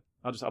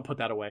 I'll put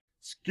that away.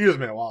 Excuse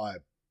me while I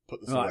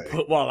put this away.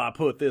 While I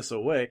put this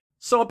away.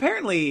 So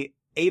apparently,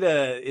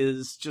 Ada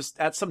is just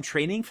at some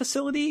training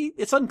facility.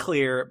 It's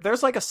unclear.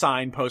 There's like a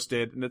sign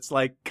posted, and it's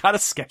like got a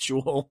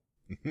schedule.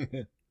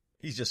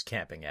 He's just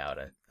camping out,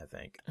 I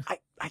think.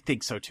 I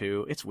think so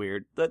too. It's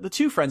weird. The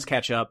two friends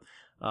catch up.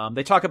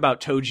 They talk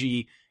about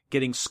Toji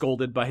getting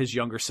scolded by his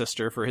younger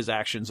sister for his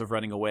actions of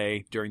running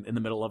away in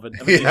the middle of a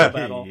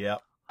battle. Yeah.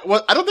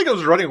 Well, I don't think it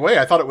was running away.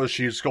 I thought it was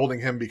she was scolding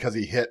him because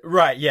he hit.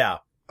 Right. Yeah.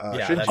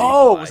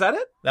 Shinji. Was that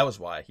it? That was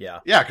why. Yeah.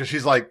 Yeah, because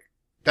she's like,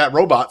 that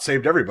robot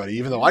saved everybody.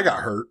 Even though I got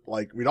hurt,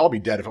 like we'd all be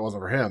dead if it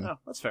wasn't for him. Oh,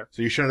 that's fair.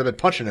 So you shouldn't have been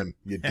punching him,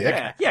 you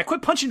dick. Yeah.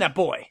 Quit punching that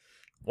boy.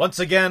 Once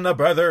again, a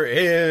brother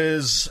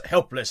is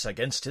helpless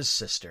against his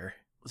sister.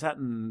 Was that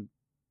in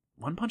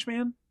One Punch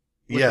Man?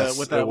 Yes,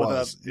 with it a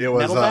was. It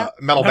was metal bat?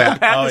 metal bat.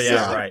 Oh is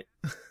yeah, sick. right.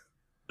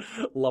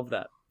 Love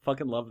that.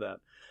 Fucking love that.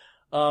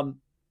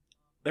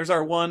 There's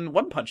our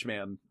One Punch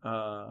Man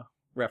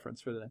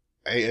reference for the day.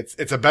 Hey,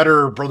 it's a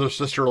better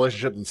brother-sister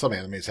relationship than some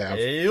animes have.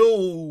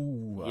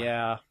 Ew.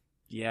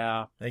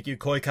 Yeah. Thank you,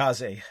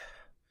 Koikaze.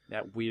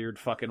 That weird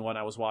fucking one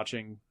I was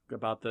watching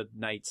about the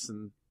knights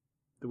and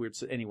the weird...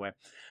 Anyway,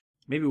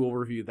 maybe we'll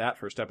review that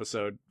first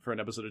episode for an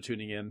episode of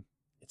Tuning In.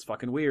 It's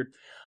fucking weird.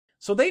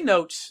 So they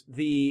note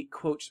the,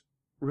 quote,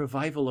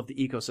 revival of the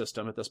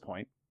ecosystem at this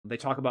point. They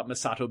talk about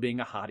Misato being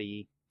a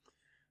hottie.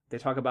 They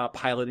talk about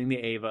piloting the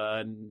Ava,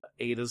 and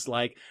Ada's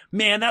like,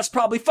 man, that's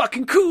probably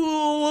fucking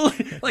cool!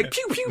 Like,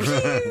 pew, pew,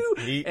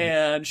 pew!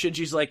 And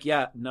Shinji's like,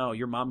 yeah, no,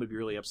 your mom would be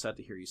really upset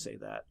to hear you say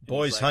that. And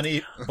Boys, he's like,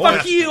 honey.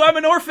 Fuck you, I'm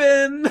an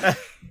orphan!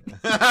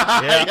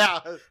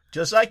 Yeah.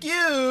 Just like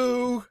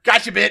you.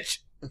 Gotcha, bitch.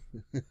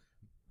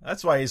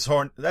 That's why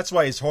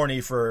he's horny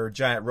for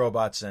giant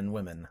robots and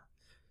women.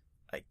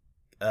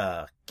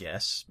 I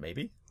guess,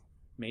 maybe.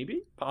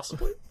 Maybe?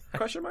 Possibly?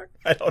 Question mark?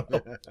 I don't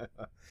know.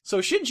 So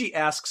Shinji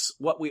asks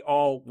what we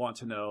all want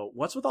to know.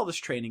 What's with all this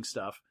training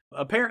stuff?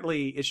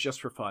 Apparently, it's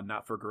just for fun,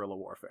 not for guerrilla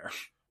warfare.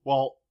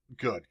 Well,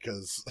 good,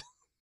 because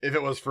if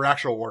it was for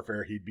actual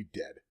warfare, he'd be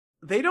dead.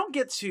 They don't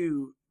get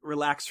to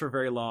relax for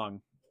very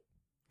long,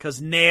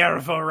 because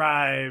Nerv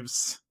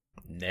arrives.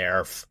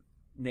 Nerf.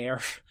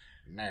 Nerv.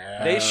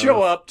 Nah. They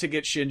show up to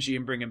get Shinji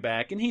and bring him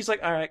back, and he's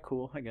like, alright,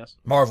 cool, I guess.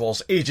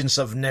 Marvel's Agents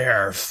of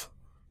Nerf.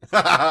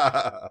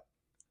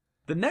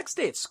 The next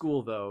day at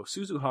school, though,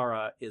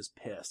 Suzuhara is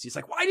pissed. He's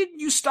like, why didn't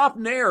you stop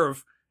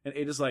Nerv? And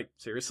Ada's like,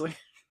 seriously?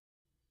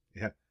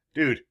 Yeah.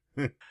 Dude.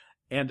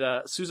 And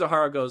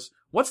Suzuhara goes,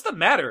 what's the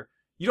matter?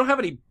 You don't have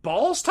any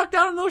balls tucked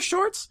down in those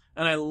shorts?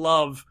 And I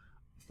love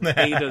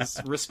Ada's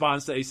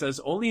response that he says,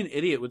 only an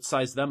idiot would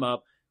size them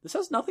up. This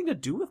has nothing to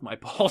do with my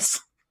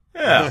balls.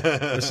 Yeah.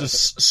 This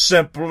is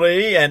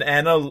simply an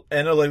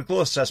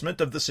analytical assessment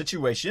of the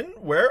situation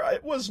where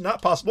it was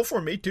not possible for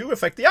me to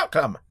affect the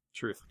outcome.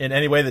 Truth. In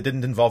any way that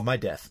didn't involve my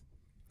death.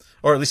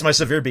 Or at least my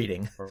severe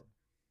beating.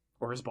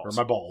 Or his balls.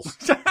 Or my balls.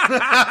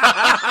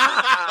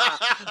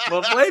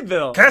 Well played,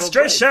 Bill.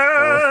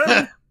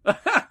 Castration!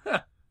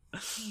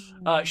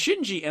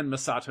 Shinji and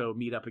Misato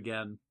meet up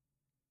again.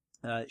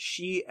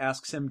 She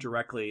asks him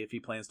directly if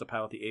he plans to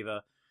pilot the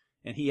Ava,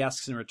 and he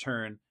asks in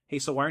return, hey,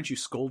 so why aren't you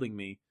scolding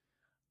me?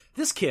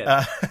 This kid.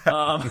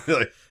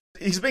 Really?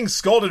 He's being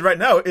scolded right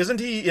now. Isn't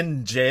he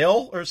in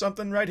jail or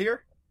something right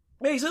here?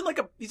 Yeah, he's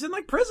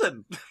in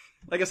prison.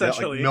 Like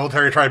essentially. Yeah, like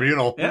military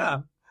tribunal. Yeah.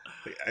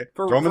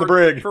 Throw him in the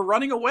brig. For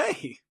running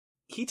away.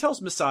 He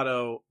tells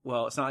Misato,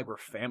 well, it's not like we're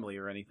family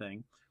or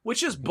anything.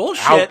 Which is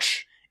bullshit.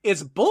 Ouch.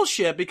 It's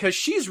bullshit because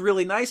she's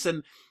really nice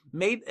and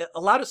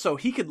allowed it so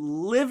he could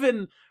live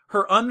in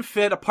her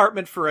unfit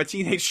apartment for a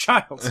teenage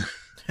child.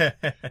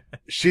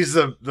 She's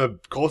the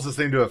closest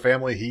thing to a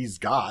family he's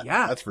got.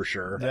 Yeah. That's for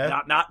sure. Yeah.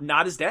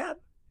 Not his dad.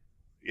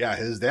 Yeah,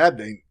 his dad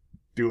ain't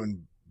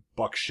doing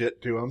buck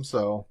shit to him,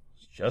 so.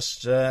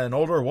 Just an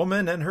older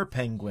woman and her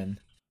penguin.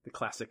 The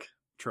classic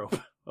trope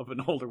of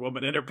an older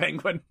woman and her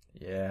penguin.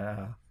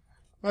 Yeah.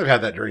 I've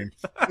had that dream.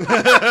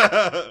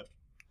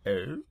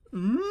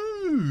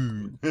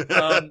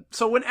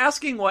 So when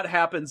asking what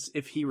happens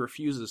if he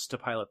refuses to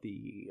pilot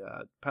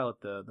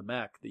the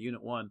mech, the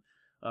Unit 1,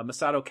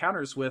 Misato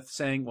counters with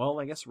saying, well,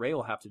 I guess Rei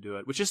will have to do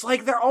it, which is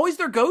like, they're always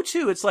their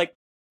go-to. It's like,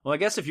 well, I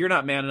guess if you're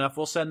not man enough,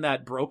 we'll send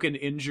that broken,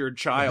 injured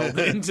child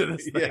into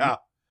this thing. Yeah.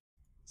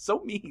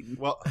 So mean.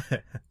 Well,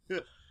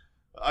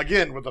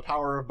 again, with the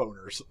power of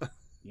boners.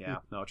 Yeah,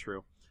 no,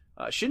 true.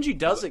 Shinji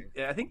does it.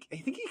 I think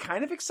he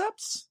kind of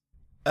accepts.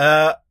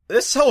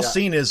 This whole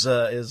scene is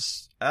I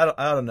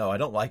don't know. I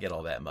don't like it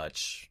all that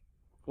much.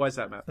 Why is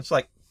that, Matt? It's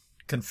like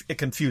it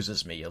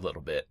confuses me a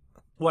little bit.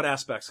 What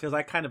aspects? Because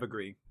I kind of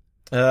agree.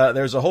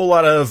 There's a whole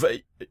lot of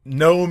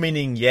no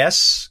meaning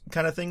yes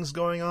kind of things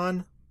going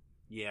on.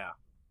 Yeah.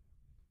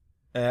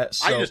 I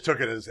just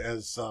took it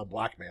as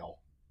blackmail.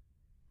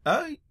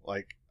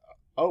 Like,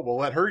 oh, well,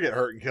 let her get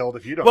hurt and killed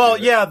if you don't. Well,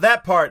 do it. yeah,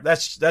 that part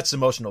that's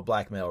emotional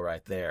blackmail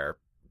right there.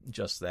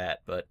 Just that,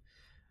 but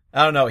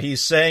I don't know. He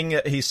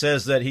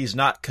says that he's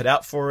not cut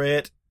out for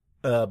it,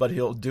 but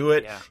he'll do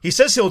it. Yeah. He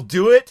says he'll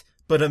do it,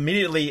 but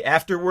immediately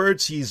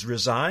afterwards he's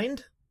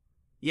resigned.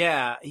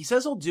 Yeah, he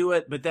says he'll do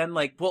it, but then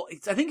I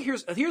think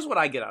here's what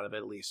I get out of it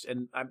at least,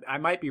 and I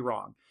might be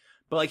wrong,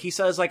 but like he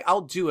says like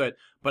I'll do it,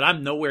 but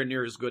I'm nowhere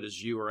near as good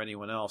as you or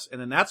anyone else,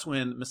 and then that's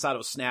when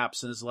Misato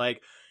snaps and is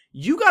like,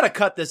 you got to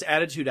cut this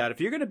attitude out.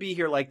 If you're going to be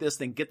here like this,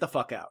 then get the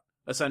fuck out.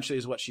 Essentially,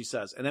 is what she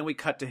says, and then we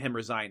cut to him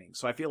resigning.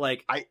 So I feel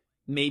like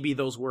maybe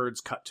those words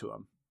cut to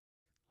him.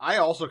 I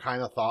also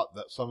kind of thought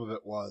that some of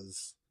it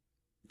was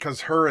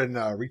because her and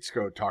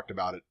Ritsuko talked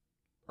about it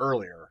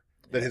earlier,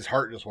 that his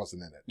heart just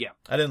wasn't in it. Yeah.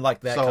 I didn't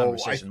like that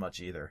conversation much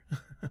either.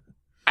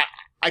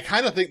 I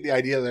kind of think the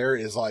idea there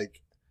is like,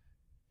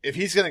 if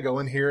he's going to go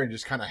in here and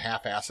just kind of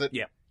half-ass it,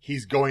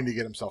 he's going to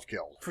get himself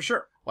killed. For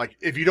sure. Like,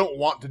 if you don't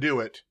want to do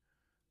it,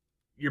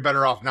 you're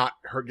better off not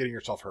getting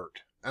yourself hurt.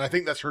 And I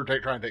think that's her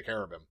trying to take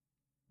care of him.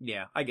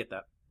 Yeah, I get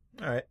that.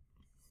 All right.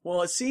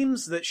 Well, it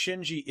seems that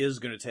Shinji is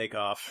going to take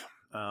off.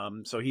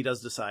 So he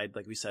does decide,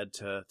 like we said,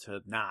 to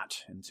not,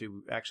 and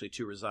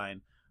to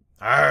resign.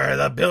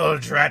 The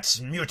bilge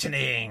rats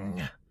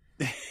mutinying.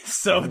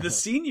 So the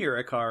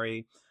senior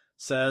Ikari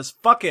says,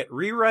 fuck it,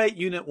 rewrite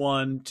Unit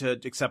 1 to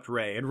accept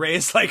Rei. And Rei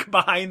is like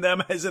behind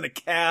them, as in a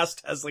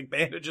cast, has like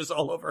bandages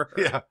all over her.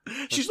 Yeah.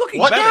 She's looking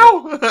What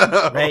better.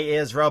 now? Rei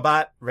is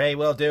robot. Rei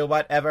will do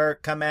whatever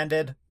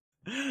commanded.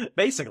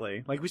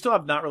 Basically. Like, we still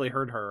have not really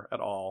heard her at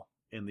all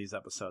in these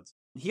episodes.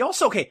 He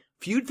also,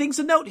 few things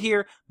to note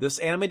here. This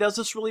anime does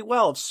this really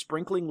well of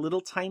sprinkling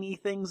little tiny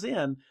things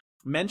in.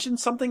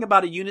 Mentions something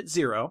about a Unit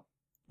 0,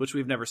 which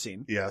we've never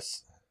seen.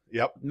 Yes.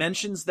 Yep.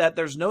 Mentions that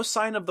there's no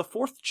sign of the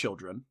fourth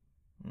children.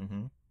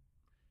 Mm-hmm.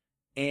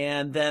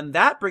 And then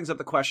that brings up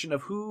the question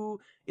of who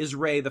is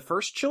Rei, the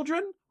first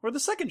children or the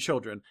second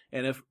children?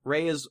 And if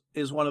Rei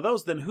is one of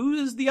those, then who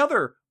is the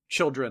other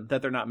children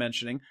that they're not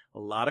mentioning? A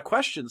lot of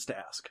questions to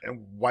ask.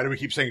 And why do we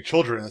keep saying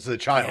children instead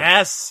of child?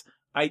 Yes.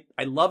 I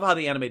love how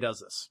the anime does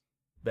this.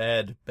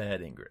 Bad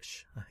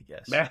English, I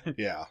guess.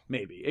 Yeah.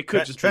 Maybe. It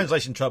could just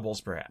translation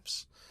troubles,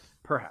 perhaps.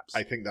 Perhaps.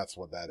 I think that's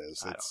what that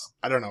is.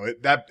 I don't know.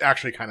 That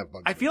actually kind of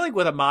bugs me. I feel like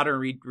with a modern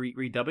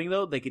redubbing,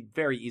 though, they could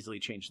very easily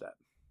change that.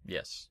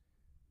 Yes.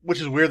 Which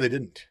is weird they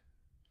didn't.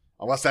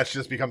 Unless that's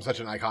just become such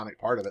an iconic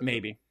part of it.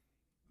 Maybe.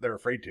 They're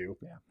afraid to.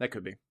 Yeah, that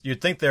could be.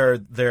 You'd think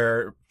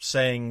they're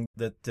saying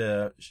that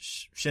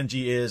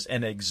Shinji is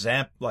an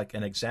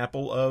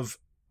example of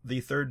the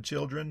third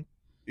children.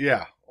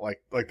 Yeah,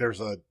 like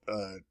there's a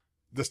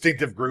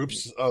distinctive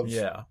groups of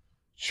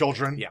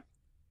children. Yeah.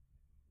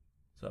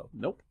 So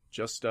nope,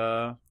 just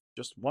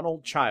one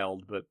old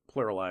child, but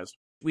pluralized.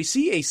 We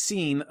see a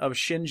scene of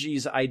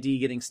Shinji's ID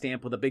getting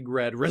stamped with a big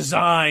red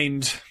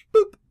 "Resigned."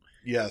 Boop.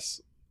 Yes.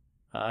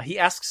 He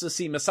asks to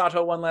see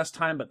Misato one last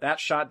time, but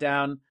that's shot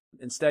down.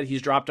 Instead,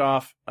 he's dropped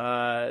off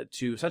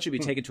to essentially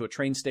be taken to a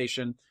train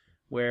station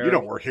where you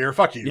don't work here.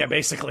 Fuck you. Yeah,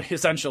 basically,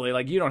 essentially,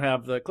 like you don't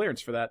have the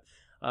clearance for that.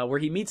 Where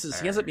he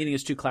ends up meeting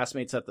his two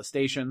classmates at the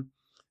station.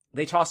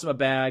 They toss him a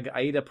bag.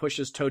 Aida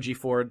pushes Toji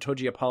forward.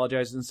 Toji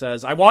apologizes and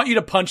says, "I want you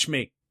to punch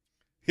me."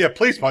 Yeah,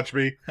 please punch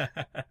me.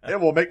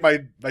 It will make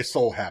my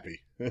soul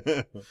happy.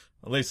 At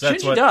least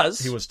that's Shinji what does.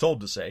 he was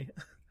told to say.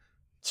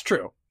 It's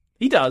true.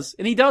 He does.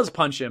 And he does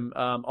punch him.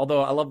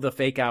 Although I love the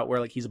fake out where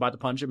like he's about to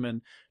punch him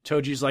and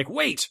Toji's like,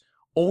 wait,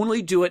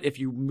 only do it if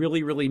you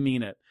really, really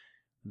mean it.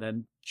 And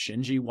then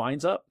Shinji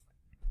winds up.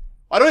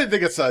 I don't even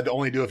think it's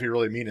only do if you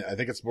really mean it. I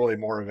think it's really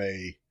more of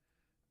a,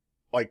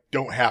 like,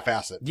 don't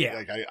half-ass it. Yeah.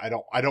 Like,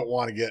 I don't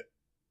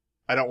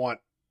want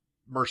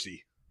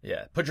mercy.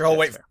 Yeah. Put your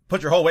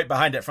whole weight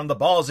behind it, from the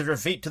balls of your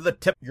feet to the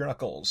tip of your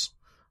knuckles.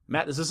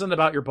 Matt, this isn't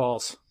about your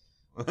balls.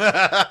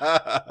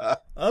 I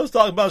was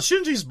talking about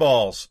Shinji's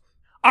balls.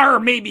 Or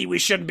maybe we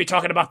shouldn't be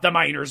talking about the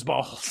miner's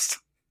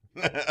balls.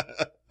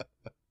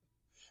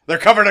 They're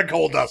covered in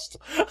coal dust.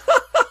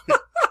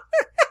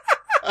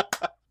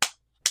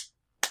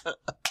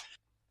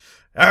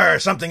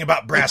 Something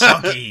about brass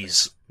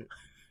monkeys.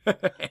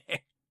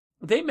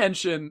 They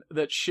mention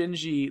that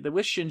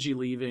with Shinji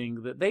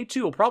leaving, that they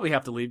too will probably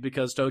have to leave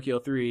because Tokyo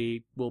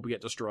 3 will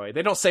get destroyed.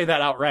 They don't say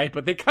that outright,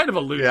 but they kind of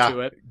allude to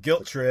it.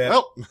 Guilt trip.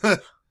 Well,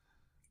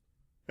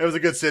 it was a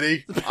good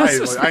city.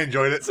 I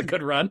enjoyed it. It's a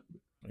good run.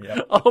 Yeah.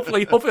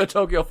 Hopefully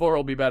Tokyo 4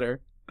 will be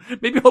better.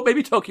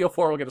 Maybe Tokyo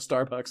 4 will get a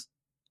Starbucks.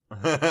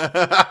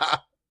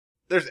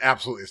 There's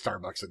absolutely a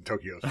Starbucks in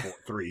Tokyo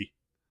 3.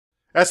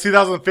 That's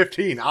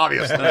 2015,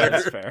 obviously.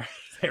 That's fair.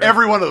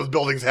 Every one of those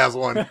buildings has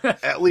one,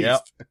 at least.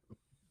 Yep.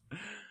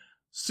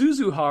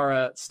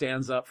 Suzuhara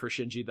stands up for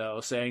Shinji, though,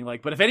 saying,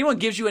 like, but if anyone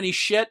gives you any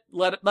shit,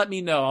 let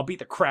me know. I'll beat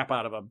the crap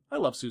out of him. I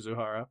love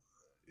Suzuhara.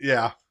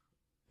 Yeah.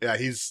 Yeah,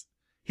 he's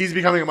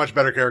becoming a much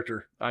better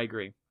character. I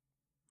agree.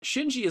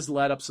 Shinji is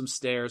led up some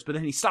stairs, but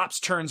then he stops,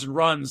 turns, and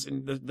runs,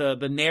 and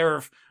the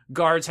Nerve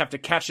guards have to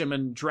catch him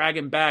and drag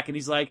him back, and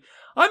he's like,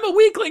 I'm a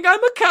weakling,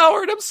 I'm a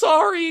coward, I'm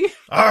sorry.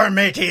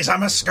 Mateys,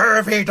 I'm a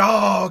scurvy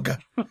dog.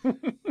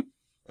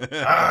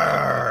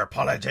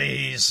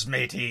 Apologies,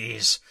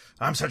 mateys.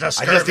 I'm such a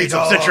scurvy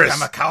dog.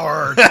 I'm a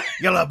coward.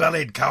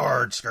 Yellow-bellied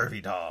coward,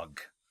 scurvy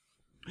dog.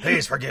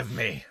 Please forgive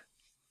me.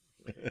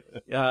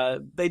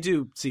 They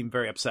do seem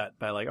very upset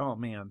by like, oh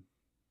man.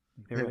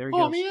 There he goes.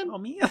 Oh man. Oh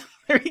man.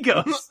 There he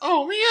goes.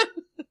 Oh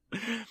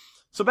man.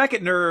 So back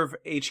at Nerve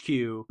HQ,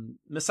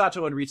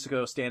 Misato and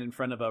Ritsuko stand in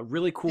front of a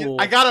really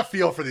cool... I got a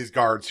feel for these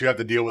guards who have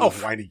to deal with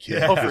this whiny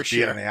kid for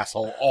being an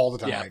asshole all the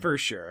time. Yeah, for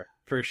sure.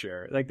 For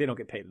sure. Like, they don't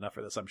get paid enough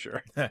for this, I'm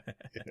sure.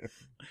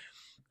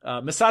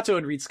 Misato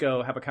and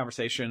Ritsuko have a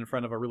conversation in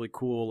front of a really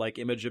cool, like,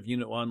 image of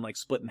Unit 1, like,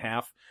 split in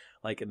half.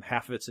 Like, and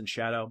half of it's in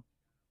shadow.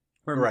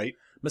 Right.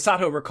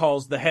 Misato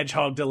recalls the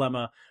hedgehog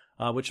dilemma,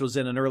 which was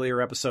in an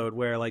earlier episode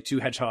where, like, two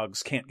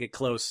hedgehogs can't get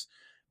close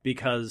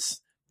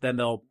because then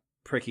they'll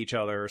prick each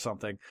other or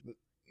something.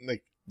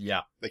 They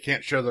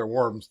can't share their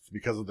worms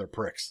because of their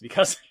pricks.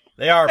 Because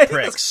they are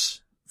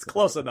pricks. It's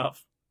close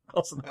enough.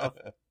 Close enough.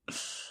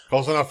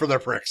 Close enough for their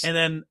pricks. And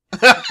then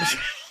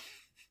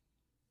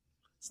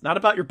it's not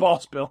about your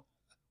balls, Bill.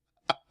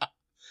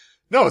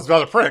 No, it's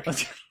about a prick.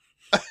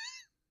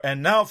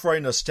 And now for a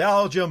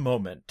nostalgia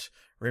moment.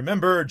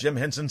 Remember Jim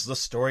Henson's The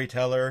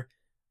Storyteller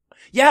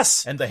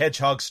Yes! and the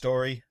Hedgehog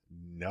story?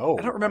 No.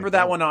 I don't remember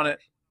that one on it.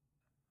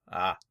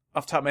 Ah,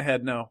 Off the top of my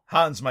head, no.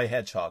 Hans My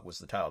Hedgehog was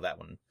the title of that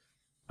one.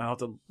 I'll have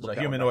to It's look a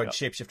that humanoid one back up.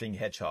 shape-shifting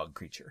hedgehog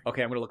creature.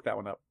 Okay, I'm going to look that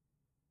one up.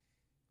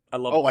 I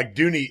love Oh, like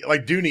Dooney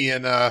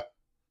in The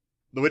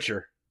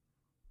Witcher.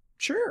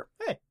 Sure.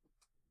 Hey.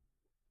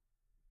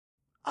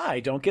 I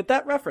don't get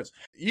that reference.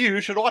 You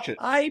should watch it.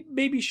 I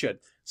maybe should.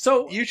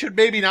 So, You should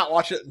maybe not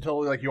watch it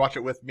until like you watch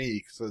it with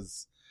me,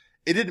 because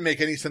it didn't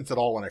make any sense at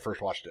all when I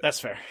first watched it. that's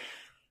fair.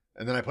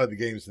 And then I played the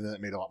games, and then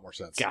it made a lot more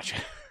sense. Gotcha.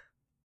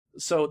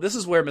 So this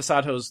is where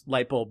Misato's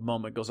light bulb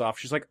moment goes off.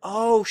 She's like,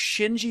 oh,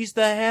 Shinji's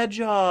the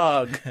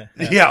hedgehog.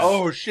 Yeah.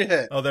 Oh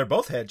shit. Oh, they're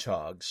both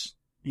hedgehogs.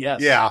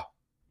 Yes. Yeah.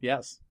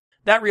 Yes.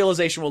 That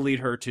realization will lead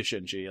her to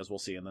Shinji, as we'll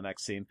see in the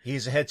next scene.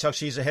 He's a hedgehog,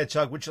 she's a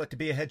hedgehog. Would you like to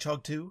be a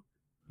hedgehog too?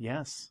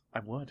 Yes,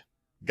 I would.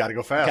 Got to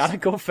go fast. Gotta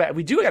go fast.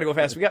 We do gotta go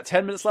fast. We got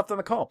 10 minutes left on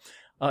the call.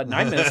 9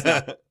 minutes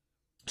now.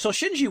 So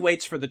Shinji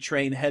waits for the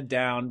train, head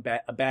down,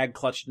 a bag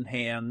clutched in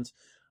hand.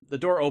 The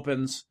door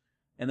opens,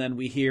 and then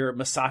we hear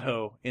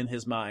Misato in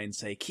his mind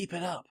say, keep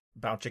it up.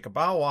 Bow chicka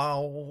bow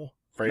wow.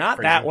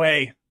 Not that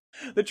way.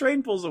 The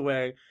train pulls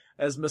away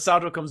as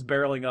Misato comes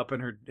barreling up in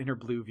her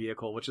blue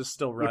vehicle, which is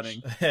still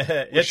running.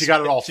 She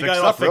got it all she fixed got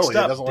it all up, fixed really.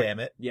 It up, doesn't look- damn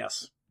it.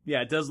 Yes.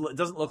 Yeah, it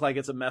doesn't look like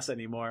it's a mess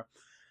anymore.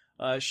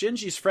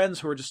 Shinji's friends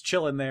who are just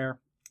chilling there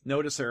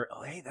notice her.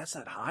 Oh, hey, that's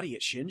that hottie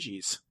at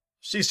Shinji's.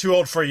 She's too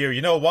old for you.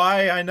 You know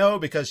why? I know,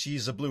 because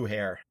she's a blue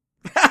hair.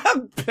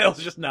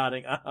 Bill's just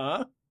nodding.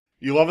 Uh-huh.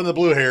 You loving the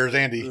blue hairs,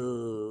 Andy.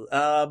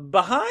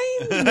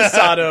 Behind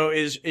Misato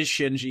is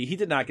Shinji. He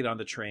did not get on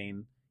the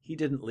train. He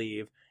didn't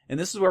leave. And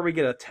this is where we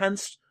get a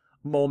tense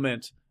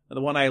moment,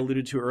 the one I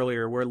alluded to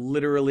earlier, where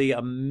literally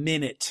a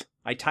minute,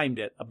 I timed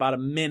it, about a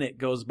minute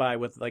goes by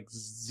with like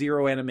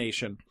zero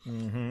animation.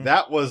 Mm-hmm.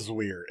 That was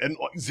weird. And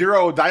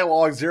zero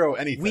dialogue, zero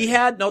anything.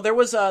 There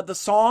was the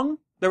song.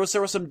 There was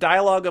some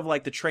dialogue of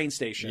like the train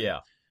station. Yeah.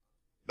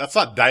 That's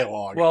not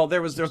dialogue. Well,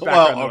 there was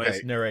background Well, noise.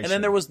 okay. Narration. And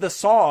then there was the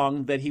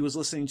song that he was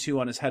listening to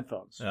on his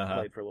headphones. Uh-huh.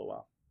 Played for a little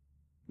while.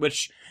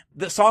 Which,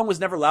 the song was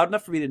never loud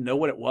enough for me to know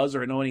what it was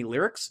or know any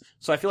lyrics,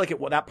 so I feel like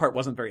that part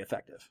wasn't very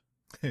effective.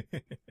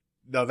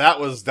 No, that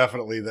was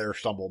definitely their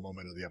stumble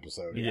moment of the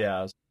episode.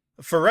 Yeah.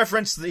 For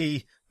reference,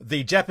 the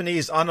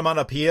Japanese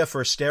onomatopoeia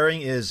for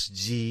staring is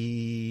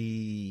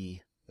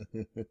G.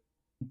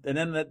 And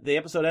then the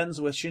episode ends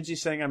with Shinji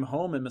saying, I'm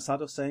home, and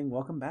Misato saying,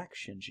 welcome back,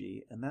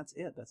 Shinji. And that's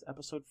it. That's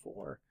episode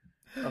 4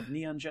 of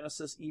Neon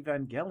Genesis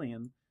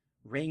Evangelion,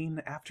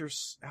 Rain After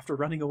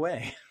Running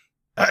Away.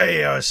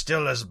 I are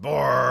still as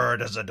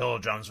bored as the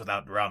doldrums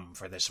without rum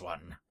for this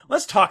one.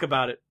 Let's talk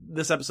about it,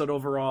 this episode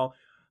overall.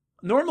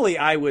 Normally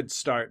I would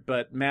start,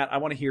 but Matt, I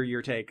want to hear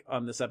your take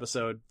on this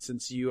episode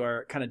since you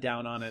are kind of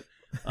down on it.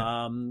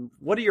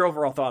 What are your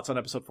overall thoughts on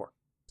episode 4?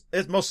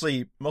 It's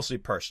mostly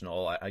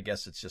personal. I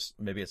guess it's just,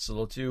 maybe it's a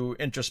little too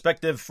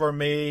introspective for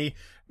me.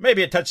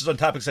 Maybe it touches on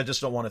topics I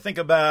just don't want to think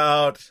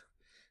about.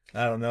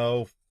 I don't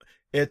know.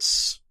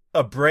 It's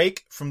a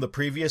break from the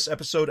previous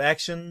episode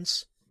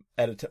actions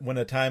at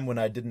a time when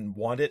I didn't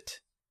want it.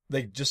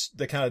 They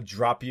kind of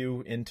drop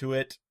you into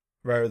it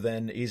rather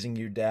than easing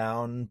you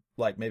down,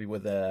 like maybe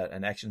with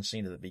an action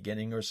scene at the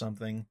beginning or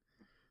something.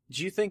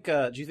 Do you think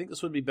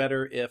this would be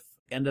better if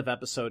end of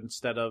episode,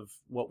 instead of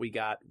what we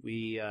got,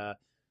 we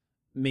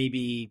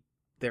maybe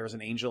there was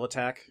an angel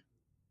attack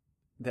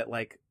that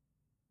like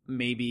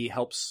maybe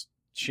helps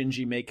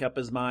Shinji make up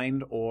his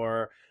mind,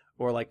 or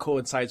like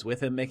coincides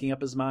with him making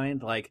up his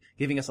mind, like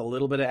giving us a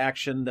little bit of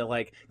action that,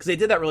 like, because they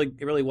did that really,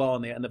 really well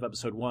in the end of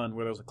episode 1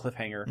 where there was a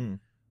cliffhanger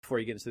before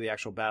you get into the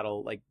actual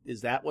battle. Like,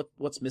 is that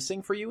what's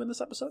missing for you in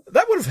this episode?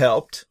 That would have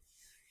helped.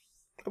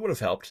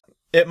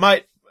 It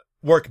might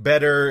work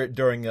better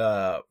during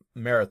a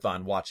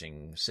marathon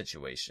watching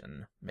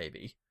situation,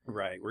 maybe.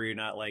 Right, where you're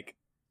not like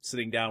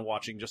sitting down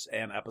watching just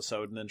an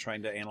episode and then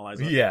trying to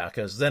analyze it. Yeah,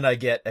 because then I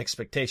get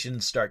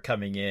expectations start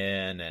coming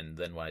in, and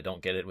then when I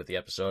don't get it with the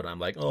episode, I'm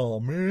like, oh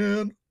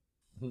man.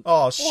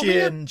 Oh,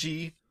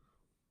 Shinji.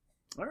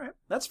 All right,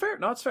 that's fair.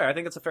 No, it's fair. I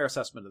think it's a fair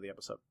assessment of the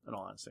episode, in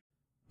all honesty.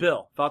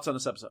 Bill, thoughts on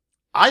this episode?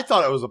 I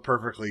thought it was a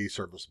perfectly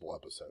serviceable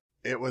episode.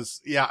 It was,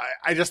 yeah,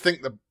 I just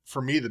think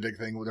for me, the big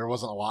thing, there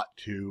wasn't a lot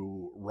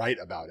to write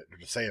about it or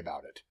to say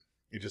about it.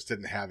 It just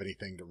didn't have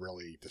anything to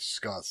really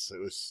discuss. It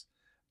was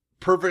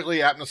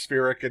perfectly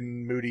atmospheric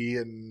and moody,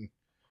 and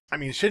I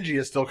mean, Shinji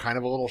is still kind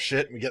of a little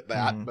shit, and we get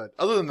that, but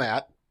other than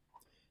that,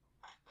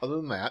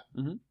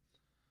 Mm-hmm.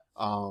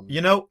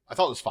 I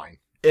thought it was fine.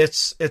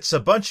 It's a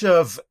bunch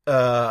of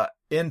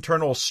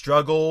internal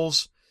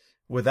struggles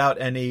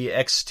without any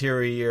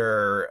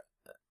exterior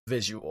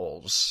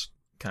visuals,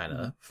 kind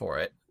of, for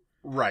it.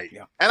 Right.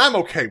 Yeah. And I'm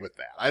okay with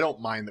that. I don't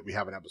mind that we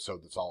have an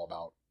episode that's all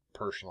about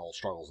personal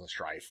struggles and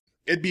strife.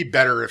 It'd be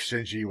better if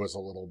Shinji was a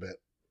little bit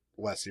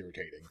less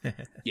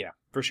irritating. Yeah,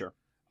 for sure.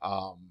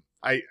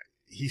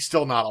 He's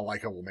still not a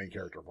likable main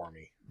character for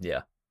me.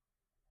 Yeah.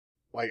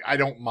 Like, I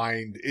don't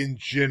mind in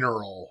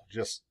general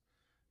just,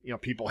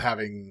 people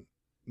having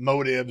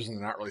motives and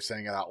they're not really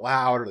saying it out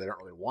loud, or they don't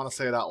really want to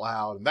say it out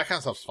loud, and that kind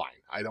of stuff's fine.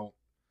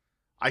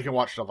 I can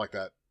watch stuff like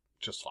that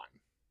just fine.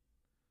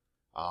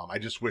 I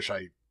just wish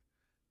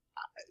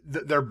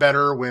they're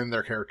better when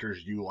they're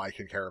characters you like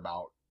and care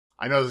about.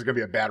 I know this is going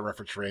to be a bad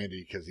reference for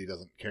Andy because he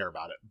doesn't care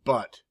about it,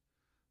 but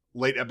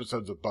late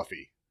episodes of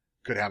Buffy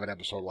could have an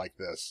episode like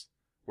this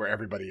where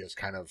everybody is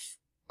kind of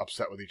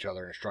upset with each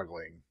other and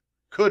struggling.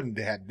 Could and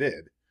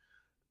did.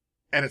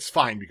 And it's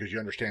fine because you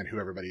understand who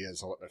everybody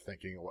is and what they're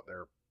thinking and what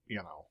they're,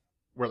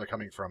 where they're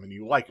coming from, and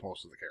you like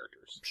most of the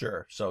characters.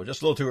 Sure. So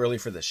just a little too early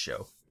for this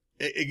show.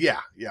 Yeah.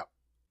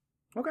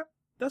 Okay,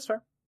 that's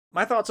fair.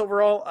 My thoughts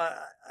overall,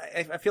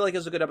 I feel like it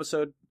was a good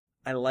episode.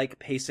 I like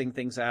pacing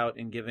things out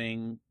and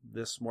giving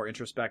this more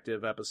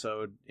introspective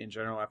episode in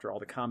general after all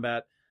the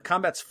combat.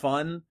 Combat's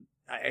fun.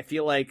 I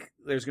feel like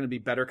there's going to be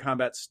better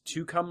combats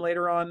to come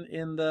later on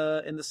in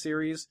the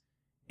series.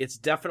 It's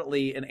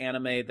definitely an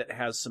anime that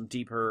has some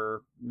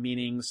deeper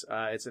meanings.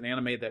 It's an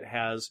anime that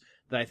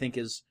I think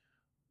is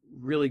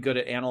really good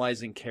at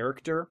analyzing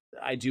character.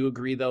 I do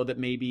agree, though, that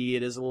maybe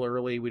it is a little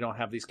early. We don't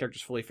have these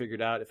characters fully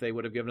figured out. If they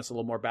would have given us a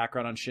little more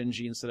background on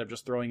Shinji instead of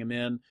just throwing him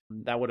in,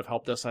 that would have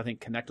helped us, I think,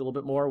 connect a little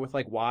bit more with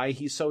why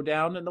he's so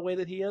down in the way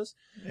that he is.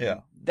 Yeah.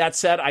 That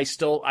said, I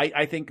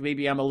think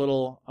maybe I'm a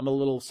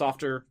little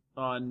softer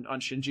on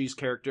Shinji's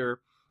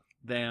character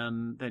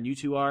than you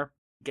two are.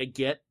 I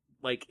get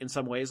in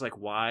some ways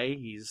why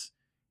he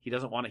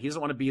doesn't want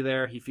to be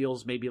there. He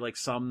feels maybe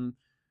some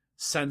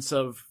sense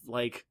of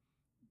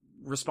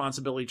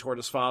responsibility toward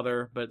his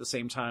father, but at the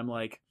same time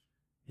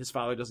his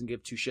father doesn't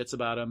give two shits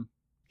about him.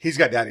 He's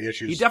got daddy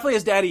issues. He definitely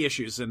has daddy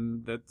issues,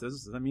 and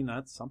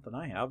that's something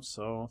I have.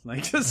 So I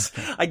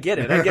get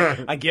it.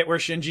 I get where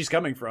Shinji's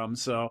coming from.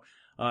 So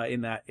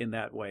in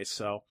that way,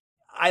 so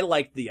I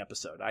liked the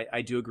episode.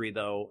 I do agree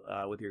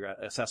though with your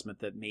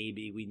assessment that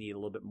maybe we need a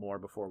little bit more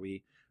before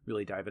we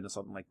really dive into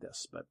something like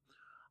this. But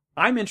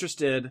I'm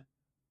interested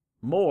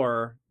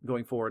more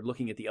going forward,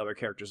 looking at the other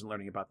characters and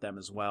learning about them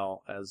as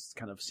well as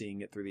kind of seeing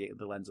it through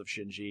the lens of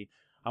Shinji.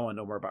 I want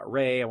to know more about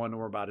Rei. I want to know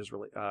more about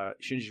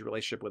Shinji's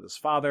relationship with his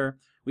father.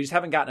 We just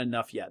haven't gotten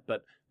enough yet,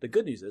 but the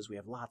good news is we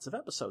have lots of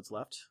episodes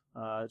left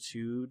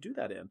to do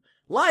that in.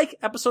 Like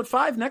episode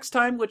 5 next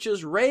time, which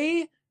is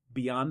Rei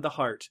Beyond the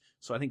Heart.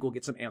 So I think we'll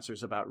get some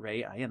answers about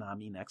Rei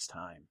Ayanami next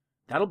time.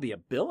 That'll be a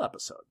Bill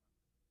episode.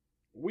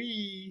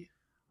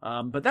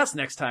 But that's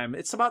next time.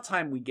 It's about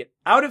time we get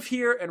out of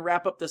here and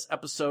wrap up this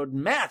episode.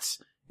 Matt,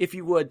 if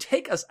you would,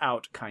 take us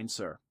out, kind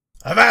sir.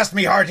 Avast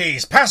me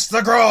hearties, pass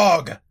the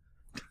grog!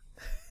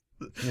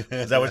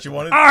 Is that what you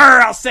wanted?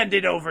 I'll send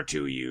it over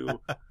to you.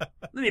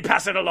 Let me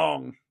pass it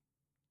along.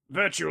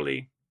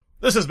 Virtually.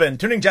 This has been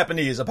Tuning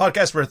Japanese, a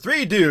podcast where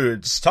 3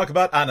 dudes talk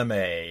about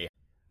anime.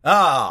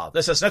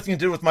 This has nothing to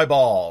do with my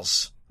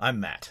balls. I'm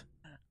Matt.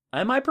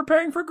 Am I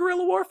preparing for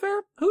guerrilla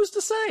warfare? Who's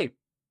to say?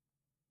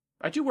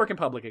 I do work in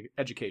public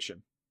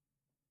education.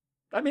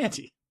 I'm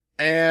Andy.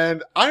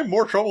 And I'm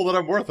more trouble than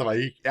I'm worth if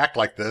I act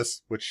like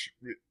this, which,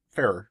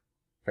 fair.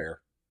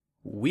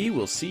 We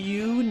will see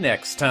you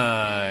next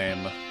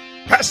time.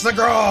 Pass the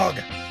grog!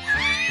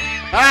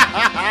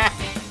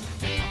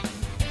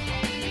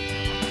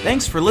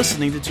 Thanks for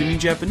listening to Tuning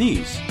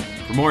Japanese.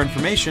 For more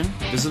information,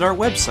 visit our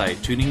website,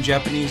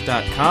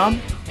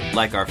 tuningjapanese.com,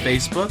 like our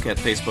Facebook at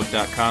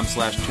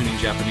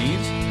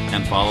facebook.com/tuningjapanese,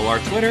 and follow our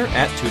Twitter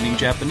at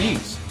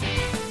tuningjapanese.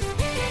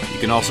 You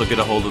can also get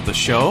a hold of the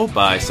show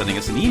by sending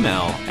us an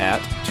email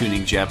at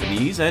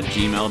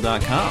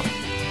tuningjapanese@gmail.com.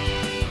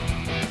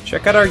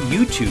 Check out our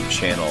YouTube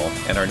channel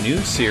and our new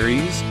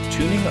series,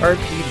 Tuning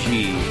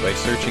RPG, by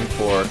searching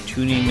for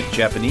Tuning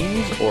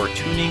Japanese or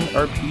Tuning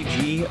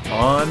RPG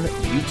on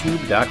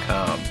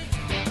youtube.com.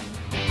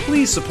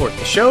 Please support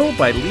the show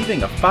by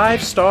leaving a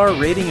 5-star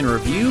rating and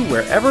review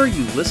wherever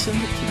you listened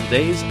to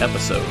today's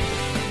episode.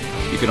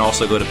 You can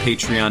also go to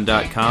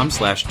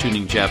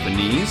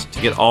patreon.com/tuningjapanese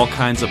to get all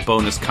kinds of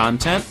bonus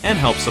content and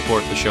help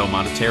support the show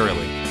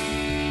monetarily.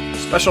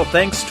 Special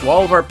thanks to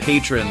all of our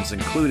patrons,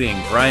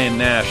 including Brian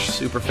Nash,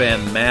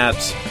 Superfan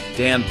Matt,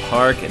 Dan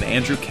Park, and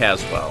Andrew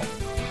Caswell.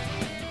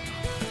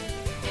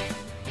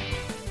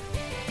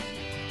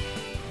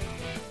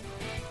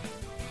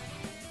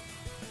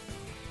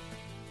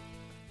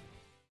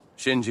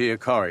 Shinji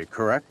Ikari,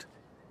 correct?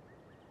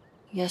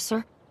 Yes,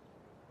 sir?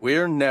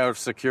 We're Nerve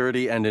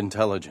Security and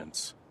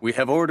Intelligence. We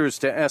have orders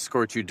to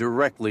escort you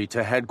directly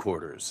to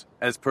headquarters,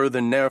 as per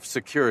the Nerve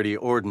Security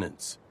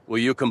Ordinance. Will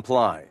you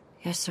comply?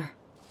 Yes, sir.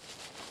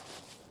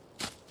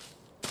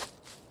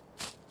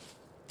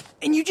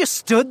 And you just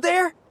stood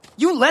there?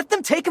 You let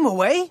them take him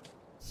away?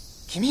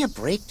 Give me a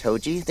break,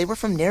 Toji. They were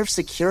from Nerve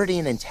Security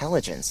and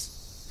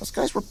Intelligence. Those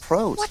guys were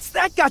pros. What's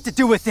that got to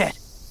do with it?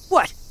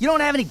 What, you don't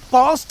have any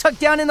balls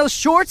tucked down in those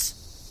shorts?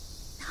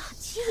 Oh,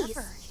 jeez.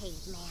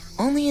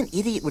 Only an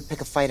idiot would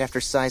pick a fight after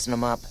sizing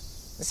them up.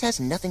 This has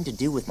nothing to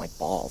do with my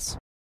balls.